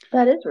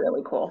 That is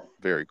really cool.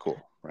 Very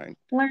cool, right?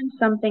 Learn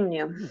something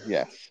new.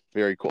 Yes,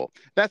 very cool.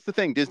 That's the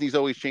thing. Disney's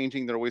always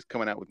changing. They're always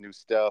coming out with new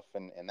stuff,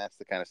 and that's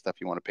the kind of stuff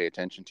you want to pay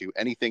attention to.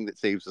 Anything that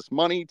saves us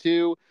money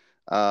too.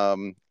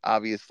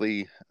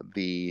 Obviously,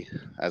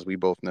 as we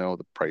both know,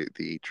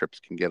 the trips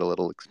can get a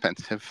little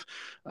expensive,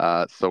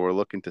 so we're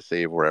looking to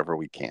save wherever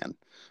we can.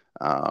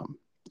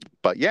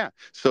 But yeah,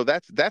 so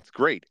that's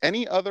great.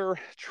 Any other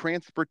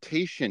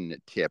transportation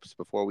tips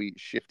before we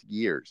shift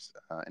gears?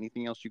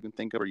 Anything else you can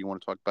think of, or you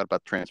want to talk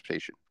about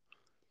transportation?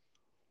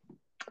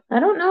 I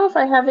don't know if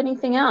I have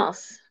anything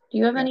else. Do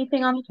you have Yeah.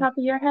 anything on the top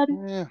of your head?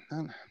 Yeah,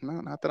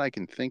 not that I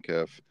can think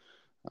of.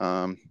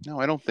 No,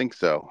 I don't think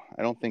so.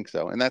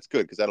 And that's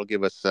good because that'll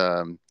give us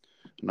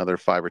another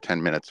 5 or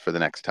 10 minutes for the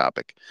next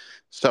topic.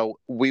 So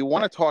we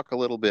want to talk a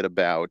little bit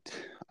about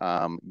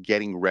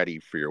getting ready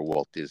for your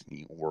Walt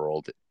Disney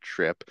World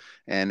trip.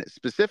 And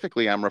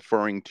specifically, I'm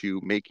referring to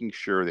making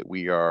sure that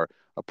we are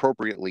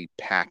appropriately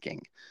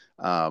packing.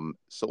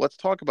 So let's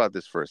talk about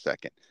this for a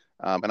second.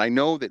 And I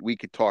know that we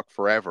could talk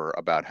forever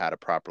about how to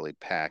properly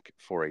pack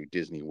for a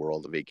Disney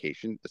World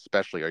vacation,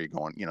 especially are you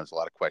going, there's a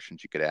lot of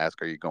questions you could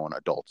ask. Are you going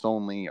adults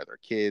only? Are there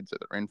kids? Are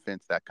there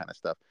infants? That kind of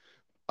stuff.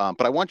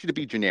 But I want you to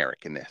be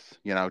generic in this,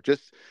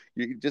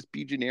 just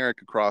be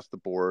generic across the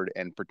board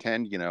and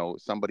pretend,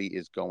 somebody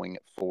is going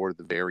for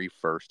the very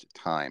first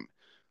time.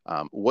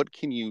 What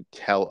can you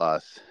tell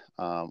us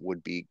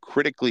would be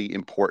critically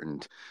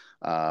important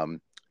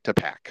to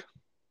pack?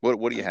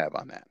 What do you have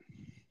on that?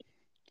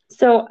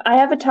 So I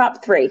have a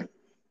top three.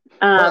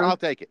 I'll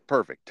take it.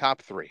 Perfect.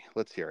 Top three.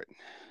 Let's hear it.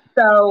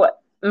 So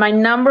my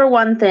number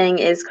one thing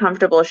is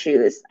comfortable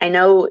shoes. I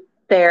know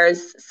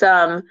there's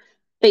some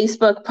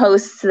Facebook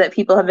posts that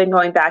people have been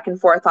going back and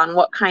forth on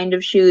what kind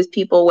of shoes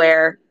people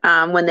wear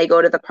when they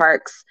go to the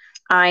parks.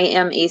 I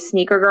am a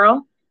sneaker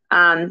girl.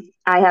 I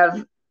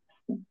have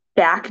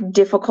back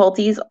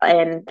difficulties,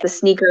 and the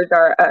sneakers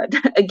are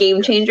a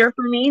game changer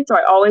for me. So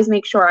I always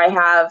make sure I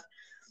have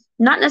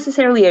not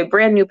necessarily a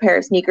brand new pair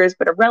of sneakers,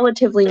 but a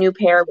relatively new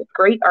pair with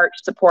great arch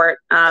support.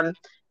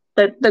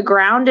 The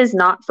ground is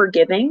not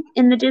forgiving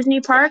in the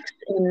Disney parks,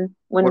 and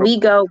when we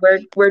go,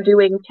 we're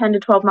doing 10 to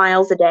 12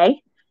 miles a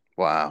day.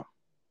 Wow.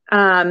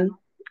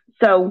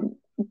 So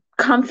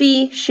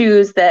comfy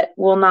shoes that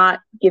will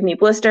not give me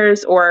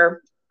blisters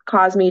or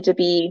cause me to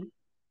be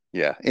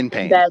Yeah, in in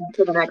pain. bed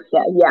for the next day.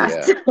 Yeah,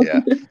 Yes.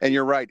 yeah. And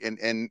you're right.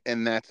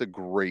 And that's a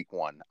great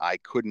one. I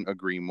couldn't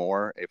agree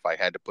more. If I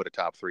had to put a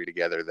top three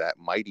together, that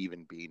might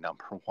even be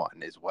number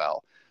one as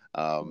well.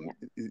 Um,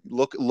 Yeah.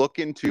 look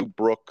into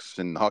Brooks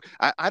and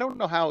I don't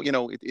know how,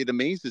 it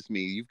amazes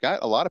me. You've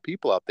got a lot of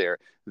people out there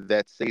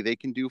that say they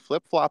can do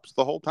flip-flops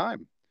the whole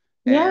time.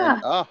 And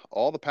Yeah.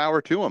 all the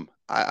power to them.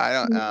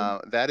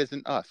 That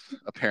isn't us,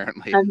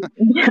 apparently. I'm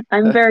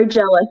I'm very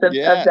jealous of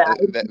Yeah,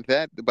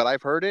 that. but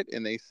I've heard it,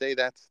 and they say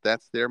that's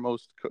their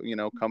most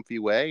comfy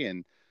way.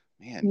 And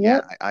man, yeah,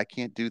 Yep. I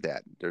can't do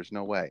that. There's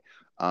no way.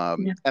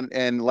 Yeah.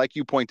 And like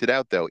you pointed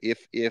out, though,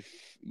 if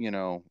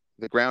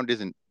the ground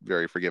isn't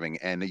very forgiving,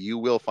 and you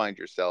will find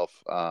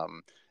yourself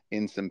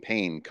in some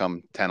pain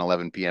come 10,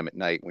 11 p.m. at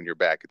night when you're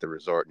back at the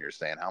resort and you're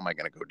saying, "How am I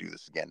going to go do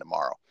this again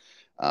tomorrow?"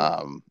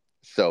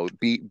 So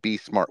be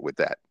smart with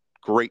that.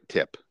 Great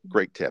tip.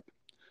 Great tip.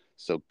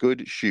 So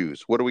good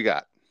shoes. What do we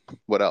got?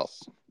 What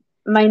else?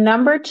 My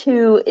number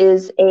two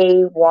is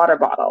a water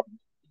bottle.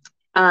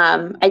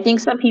 I think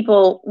some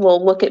people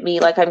will look at me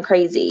like I'm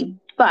crazy,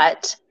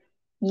 but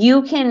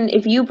you can,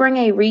 if you bring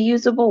a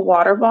reusable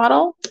water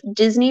bottle,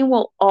 Disney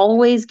will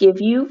always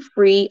give you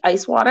free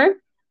ice water.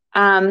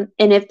 And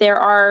if there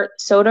are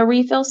soda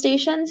refill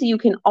stations, you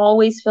can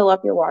always fill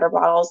up your water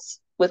bottles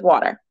with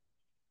water.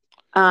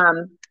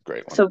 Um,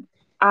 Great one. so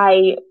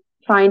I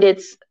find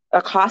it's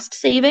a cost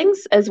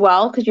savings as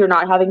well because you're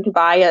not having to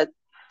buy a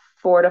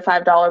 $4 to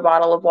 $5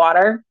 bottle of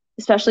water,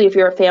 especially if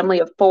you're a family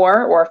of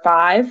four or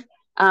five.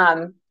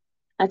 Um,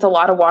 that's a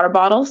lot of water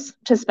bottles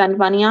to spend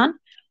money on.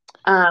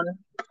 Um,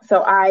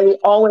 so I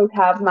always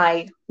have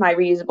my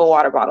reusable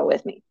water bottle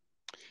with me.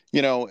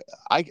 You know,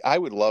 I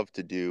would love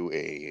to do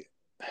a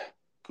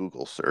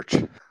Google search.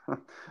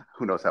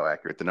 Who knows how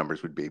accurate the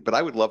numbers would be, but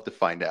I would love to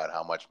find out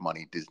how much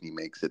money Disney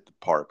makes at the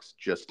parks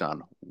just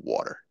on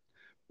water,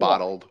 Yeah.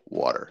 bottled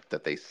water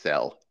that they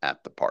sell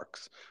at the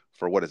parks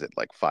for what is it,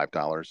 like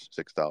 $5,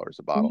 $6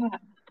 a bottle?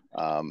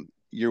 Yeah.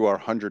 You are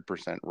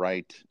 100%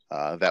 right.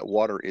 That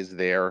water is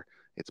there.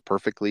 It's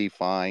perfectly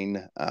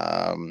fine.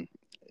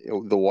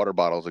 The water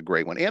bottle is a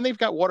great one, and they've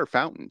got water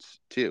fountains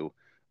too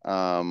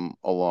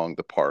along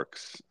the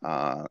parks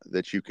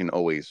that you can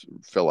always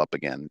fill up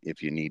again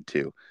if you need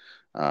to.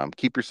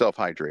 Keep yourself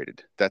hydrated.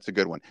 That's a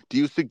good one. Do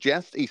you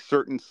suggest a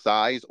certain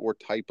size or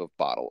type of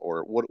bottle,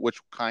 or which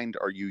kind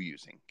are you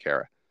using,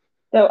 Cara?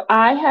 So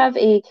I have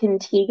a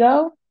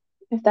Contigo,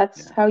 if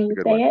that's Yeah, how a you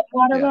good one. say it,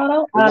 water Yeah.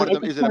 bottle. One of It's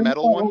them a is it a 10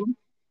 metal one? foot.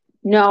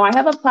 No, I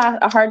have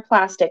a hard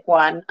plastic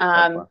one.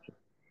 Hard plastic.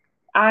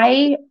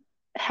 I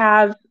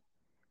have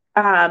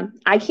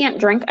I can't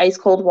drink ice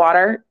cold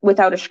water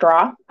without a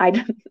straw.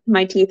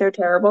 My teeth are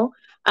terrible.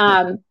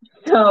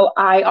 So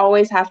I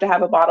always have to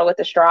have a bottle with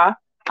a straw.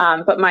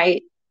 But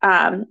my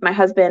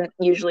husband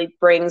usually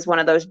brings one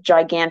of those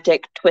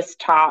gigantic twist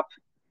top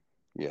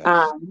Yes.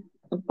 um,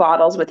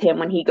 bottles with him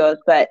when he goes.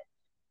 But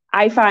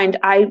I find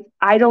I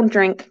don't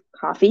drink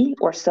coffee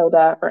or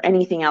soda or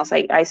anything else.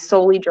 I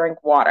solely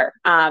drink water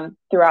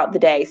throughout the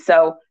day.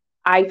 So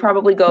I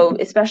probably go,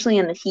 especially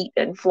in the heat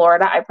in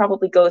Florida, I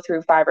probably go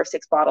through 5 or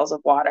 6 bottles of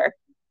water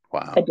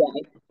a Wow.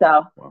 day.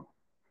 So Wow.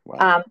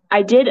 Wow.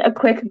 I did a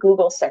quick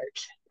Google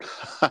search.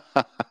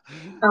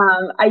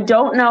 I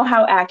don't know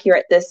how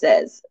accurate this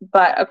is,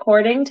 but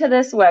according to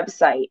this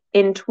website,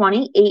 in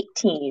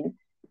 2018,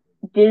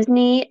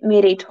 Disney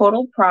made a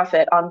total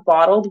profit on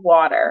bottled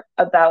water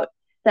about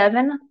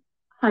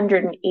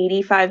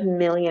 $785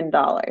 million.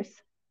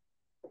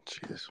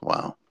 Jeez.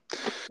 Wow.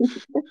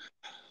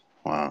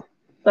 Wow.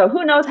 So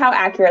who knows how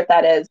accurate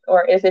that is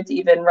or if it's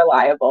even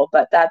reliable,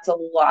 but that's a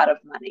lot of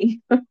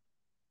money.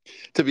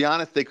 To be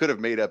honest, they could have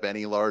made up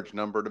any large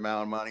numbered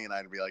amount of money, and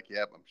I'd be like,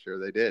 "Yep, I'm sure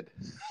they did."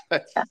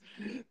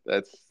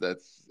 that's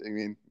that's. I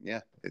mean,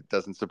 yeah, it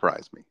doesn't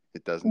surprise me.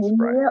 It doesn't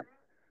surprise Yep. me.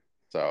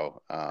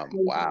 So,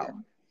 Crazy. wow,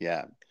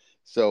 yeah.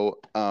 So,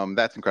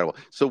 that's incredible.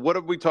 So, what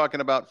are we talking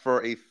about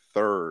for a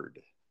third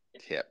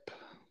tip?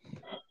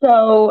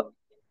 So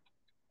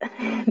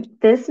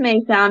this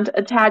may sound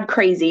a tad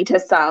crazy to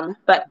some,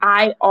 but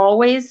I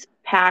always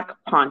pack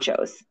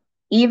ponchos.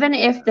 Even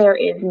if there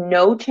is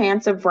no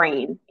chance of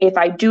rain, if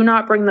I do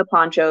not bring the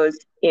ponchos,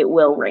 it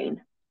will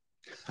rain.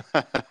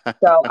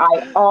 So I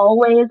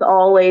always,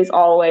 always,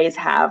 always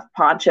have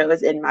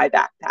ponchos in my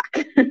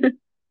backpack.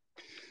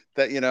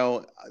 That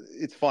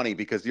it's funny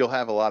because you'll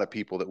have a lot of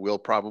people that will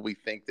probably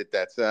think that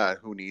that's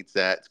who needs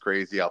that, it's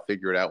crazy, I'll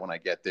figure it out when I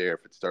get there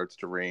if it starts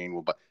to rain.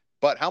 Well,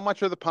 but how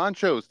much are the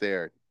ponchos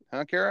there,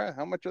 huh, Kara?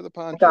 How much are the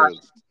Gosh,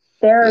 ponchos?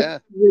 they're Yeah,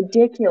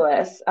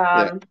 ridiculous.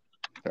 yeah,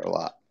 they're a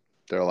lot.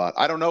 They're a lot.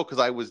 I don't know because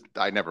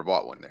I never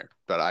bought one there,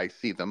 but I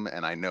see them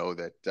and I know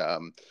that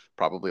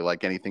probably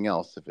like anything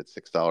else, if it's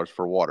 $6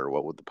 for water,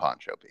 what would the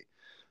poncho be?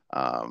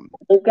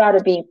 They've got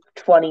to be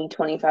 $20,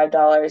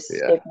 $25,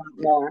 Yeah, if not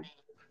more.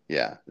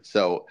 yeah.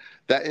 So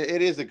that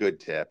it is a good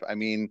tip. I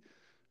mean,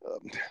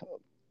 um,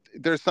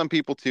 there's some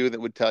people too that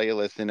would tell you,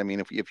 listen, I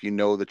mean, if you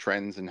know the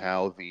trends and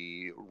how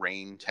the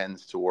rain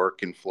tends to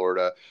work in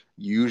Florida,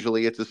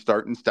 usually it's a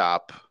start and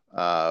stop.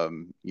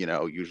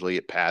 Usually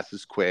it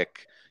passes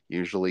quick.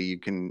 Usually you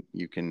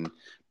can,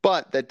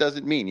 but that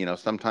doesn't mean,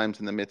 sometimes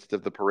in the midst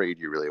of the parade,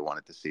 you really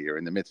wanted to see her,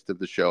 in the midst of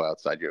the show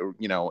outside,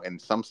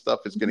 and some stuff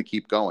is going to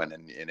keep going,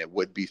 and it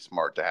would be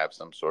smart to have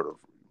some sort of,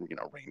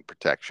 rain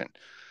protection.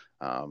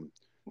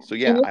 So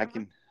yeah,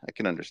 And I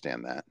can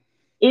understand that.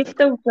 if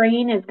the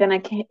rain is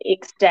going to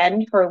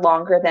extend for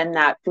longer than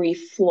that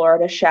brief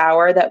Florida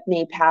shower that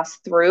may pass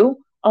through,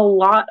 a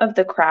lot of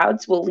the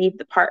crowds will leave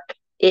the park.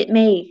 It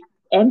may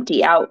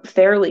empty out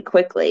fairly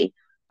quickly.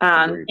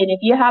 Agreed. And if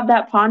you have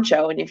that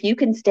poncho and if you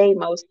can stay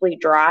mostly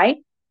dry,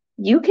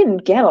 you can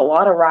get a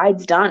lot of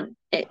rides done.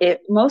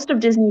 Most of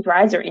Disney's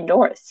rides are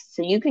indoors,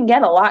 so you can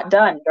get a lot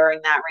done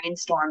during that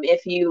rainstorm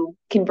if you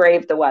can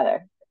brave the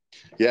weather.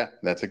 Yeah,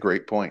 that's a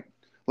great point.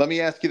 Let me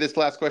ask you this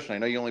last question. I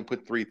know you only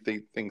put three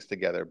things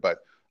together, but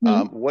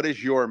what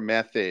is your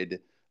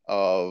method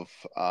of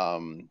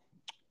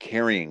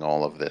carrying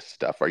all of this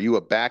stuff? Are you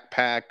a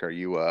backpack? Are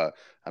you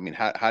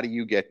how do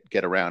you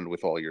get around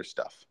with all your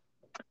stuff?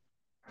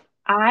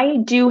 I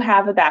do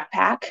have a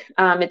backpack.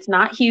 It's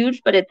not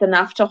huge, but it's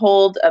enough to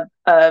hold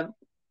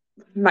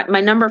my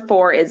number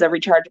 4 is a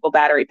rechargeable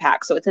battery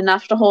pack. So it's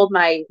enough to hold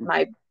my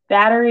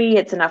battery.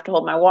 It's enough to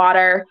hold my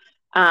water.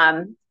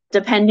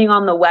 Depending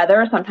on the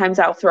weather, sometimes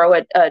I'll throw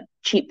a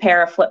cheap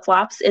pair of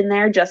flip-flops in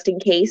there just in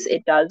case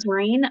it does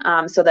rain,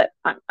 so that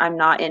I'm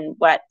not in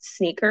wet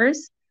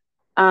sneakers.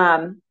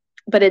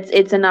 But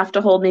it's enough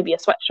to hold maybe a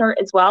sweatshirt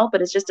as well,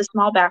 but it's just a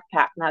small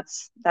backpack, and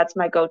that's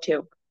my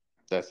go-to.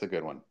 That's a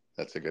good one.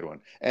 That's a good one.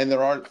 And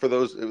there are, for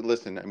those,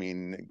 listen, I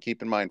mean,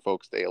 keep in mind,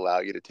 folks, they allow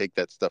you to take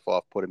that stuff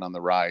off, put it on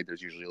the ride.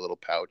 There's usually a little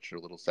pouch or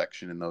a little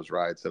section in those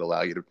rides that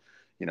allow you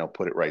to,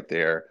 put it right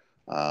there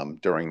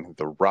during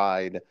the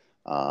ride.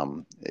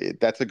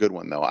 That's a good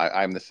one, though.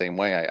 I'm the same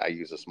way. I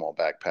use a small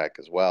backpack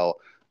as well.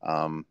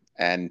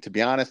 And to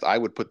be honest, I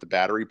would put the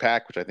battery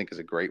pack, which I think is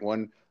a great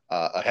one,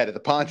 ahead of the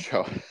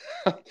poncho.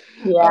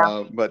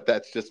 Yeah. But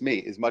that's just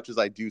me. As much as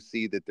I do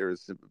see that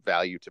there's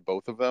value to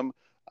both of them,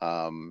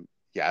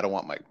 yeah, I don't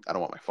want my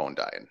phone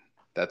dying.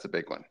 That's a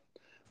big one.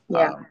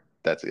 Yeah.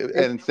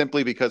 And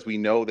simply because we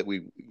know that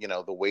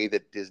the way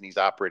that Disney's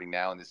operating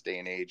now in this day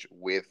and age,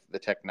 with the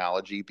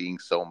technology being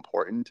so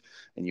important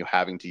and you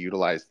having to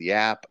utilize the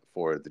app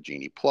for the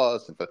Genie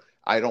Plus,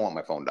 I don't want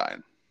my phone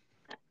dying.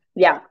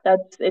 Yeah,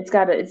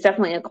 it's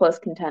definitely a close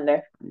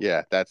contender.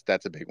 Yeah, that's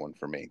a big one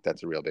for me.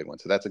 That's a real big one.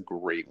 So that's a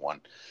great one.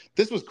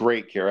 This was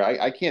great,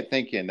 Cara. I can't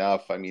thank you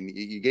enough. I mean,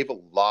 you gave a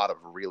lot of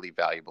really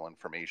valuable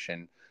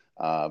information.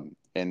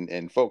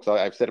 And folks,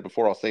 I've said it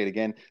before, I'll say it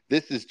again.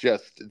 This is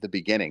just the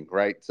beginning,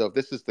 right? So if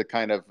this is the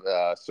kind of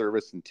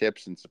service and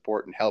tips and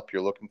support and help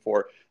you're looking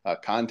for,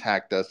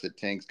 contact us at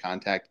Tinks.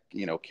 Contact,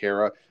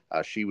 Cara.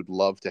 She would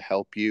love to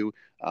help you.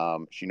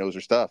 She knows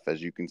her stuff,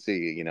 as you can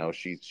see.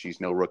 She's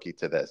no rookie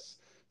to this.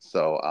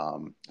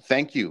 So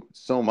thank you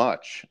so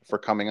much for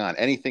coming on.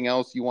 Anything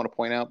else you want to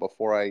point out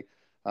before I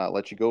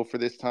let you go for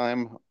this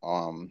time?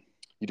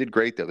 You did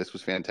great, though. This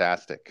was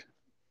fantastic.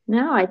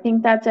 No, I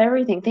think that's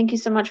everything. Thank you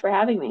so much for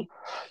having me.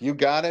 You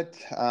got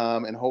it.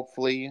 And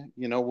hopefully,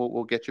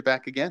 we'll get you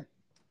back again.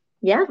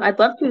 Yeah, I'd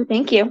love to.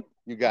 Thank you.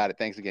 You got it.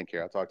 Thanks again,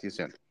 Cara. I'll talk to you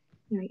soon.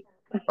 All right.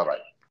 Bye-bye.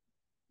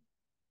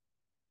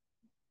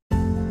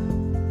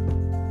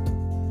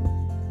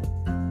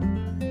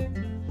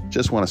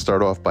 Just want to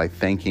start off by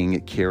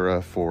thanking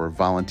Cara for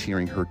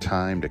volunteering her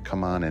time to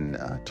come on and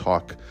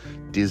talk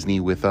Disney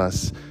with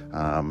us.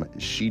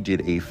 She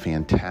did a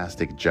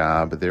fantastic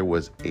job. There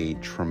was a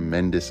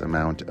tremendous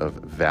amount of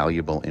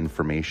valuable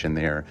information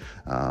there.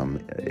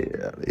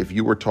 If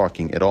you were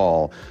talking at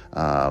all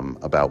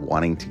about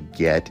wanting to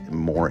get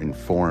more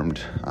informed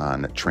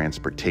on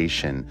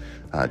transportation,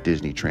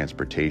 Disney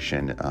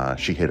transportation,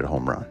 she hit a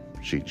home run.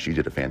 She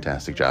did a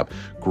fantastic job.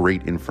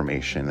 Great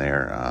information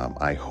there.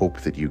 I hope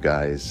that you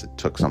guys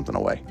took something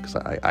away, because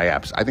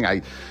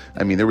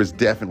I mean, there was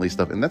definitely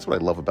stuff, and that's what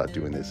I love about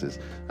doing this is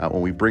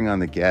when we bring on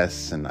the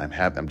guests and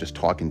I'm just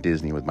talking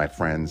Disney with my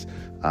friends,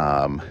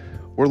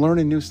 we're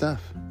learning new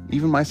stuff.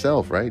 Even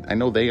myself, right? I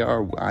know they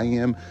are, I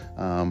am,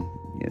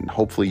 and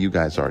hopefully you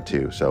guys are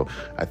too. So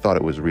I thought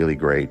it was really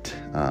great.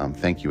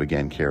 Thank you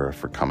again, Cara,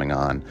 for coming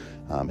on,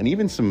 and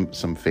even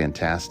some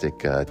fantastic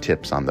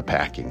tips on the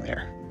packing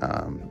there.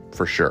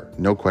 For sure.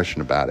 No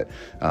question about it.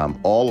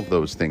 All of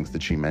those things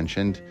that she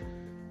mentioned,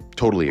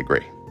 totally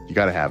agree. You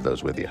got to have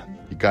those with you.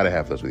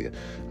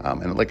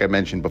 And like I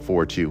mentioned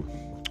before too,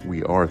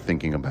 we are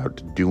thinking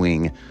about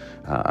doing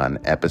an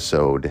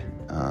episode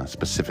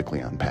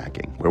specifically on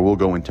packing, where we'll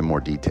go into more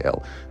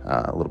detail,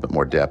 a little bit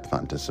more depth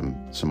onto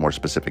some more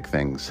specific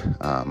things.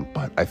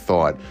 But I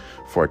thought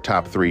for a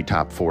top 3,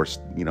 top 4,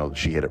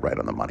 she hit it right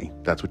on the money.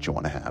 That's what you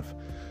want to have.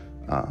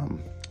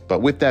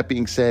 But with that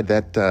being said,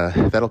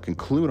 that'll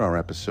conclude our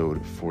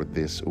episode for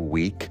this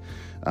week.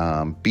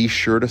 Be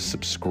sure to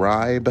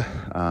subscribe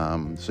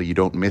so you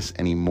don't miss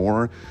any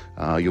more.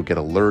 You'll get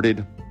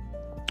alerted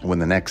when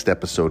the next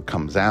episode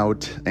comes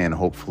out, and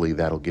hopefully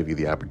that'll give you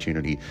the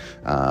opportunity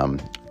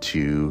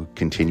to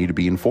continue to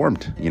be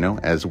informed.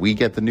 As we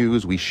get the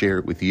news, we share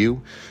it with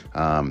you.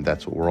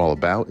 That's what we're all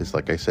about, is,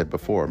 like I said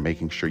before,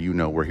 making sure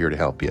we're here to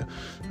help you.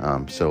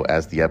 So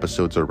as the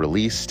episodes are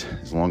released,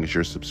 as long as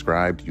you're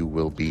subscribed, you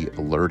will be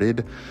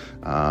alerted.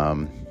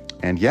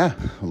 And yeah,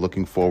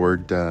 looking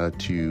forward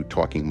to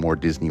talking more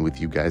Disney with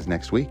you guys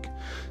next week.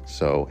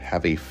 So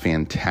have a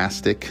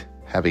fantastic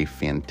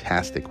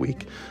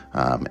week,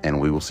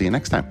 and we will see you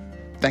next time.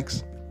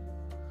 Thanks.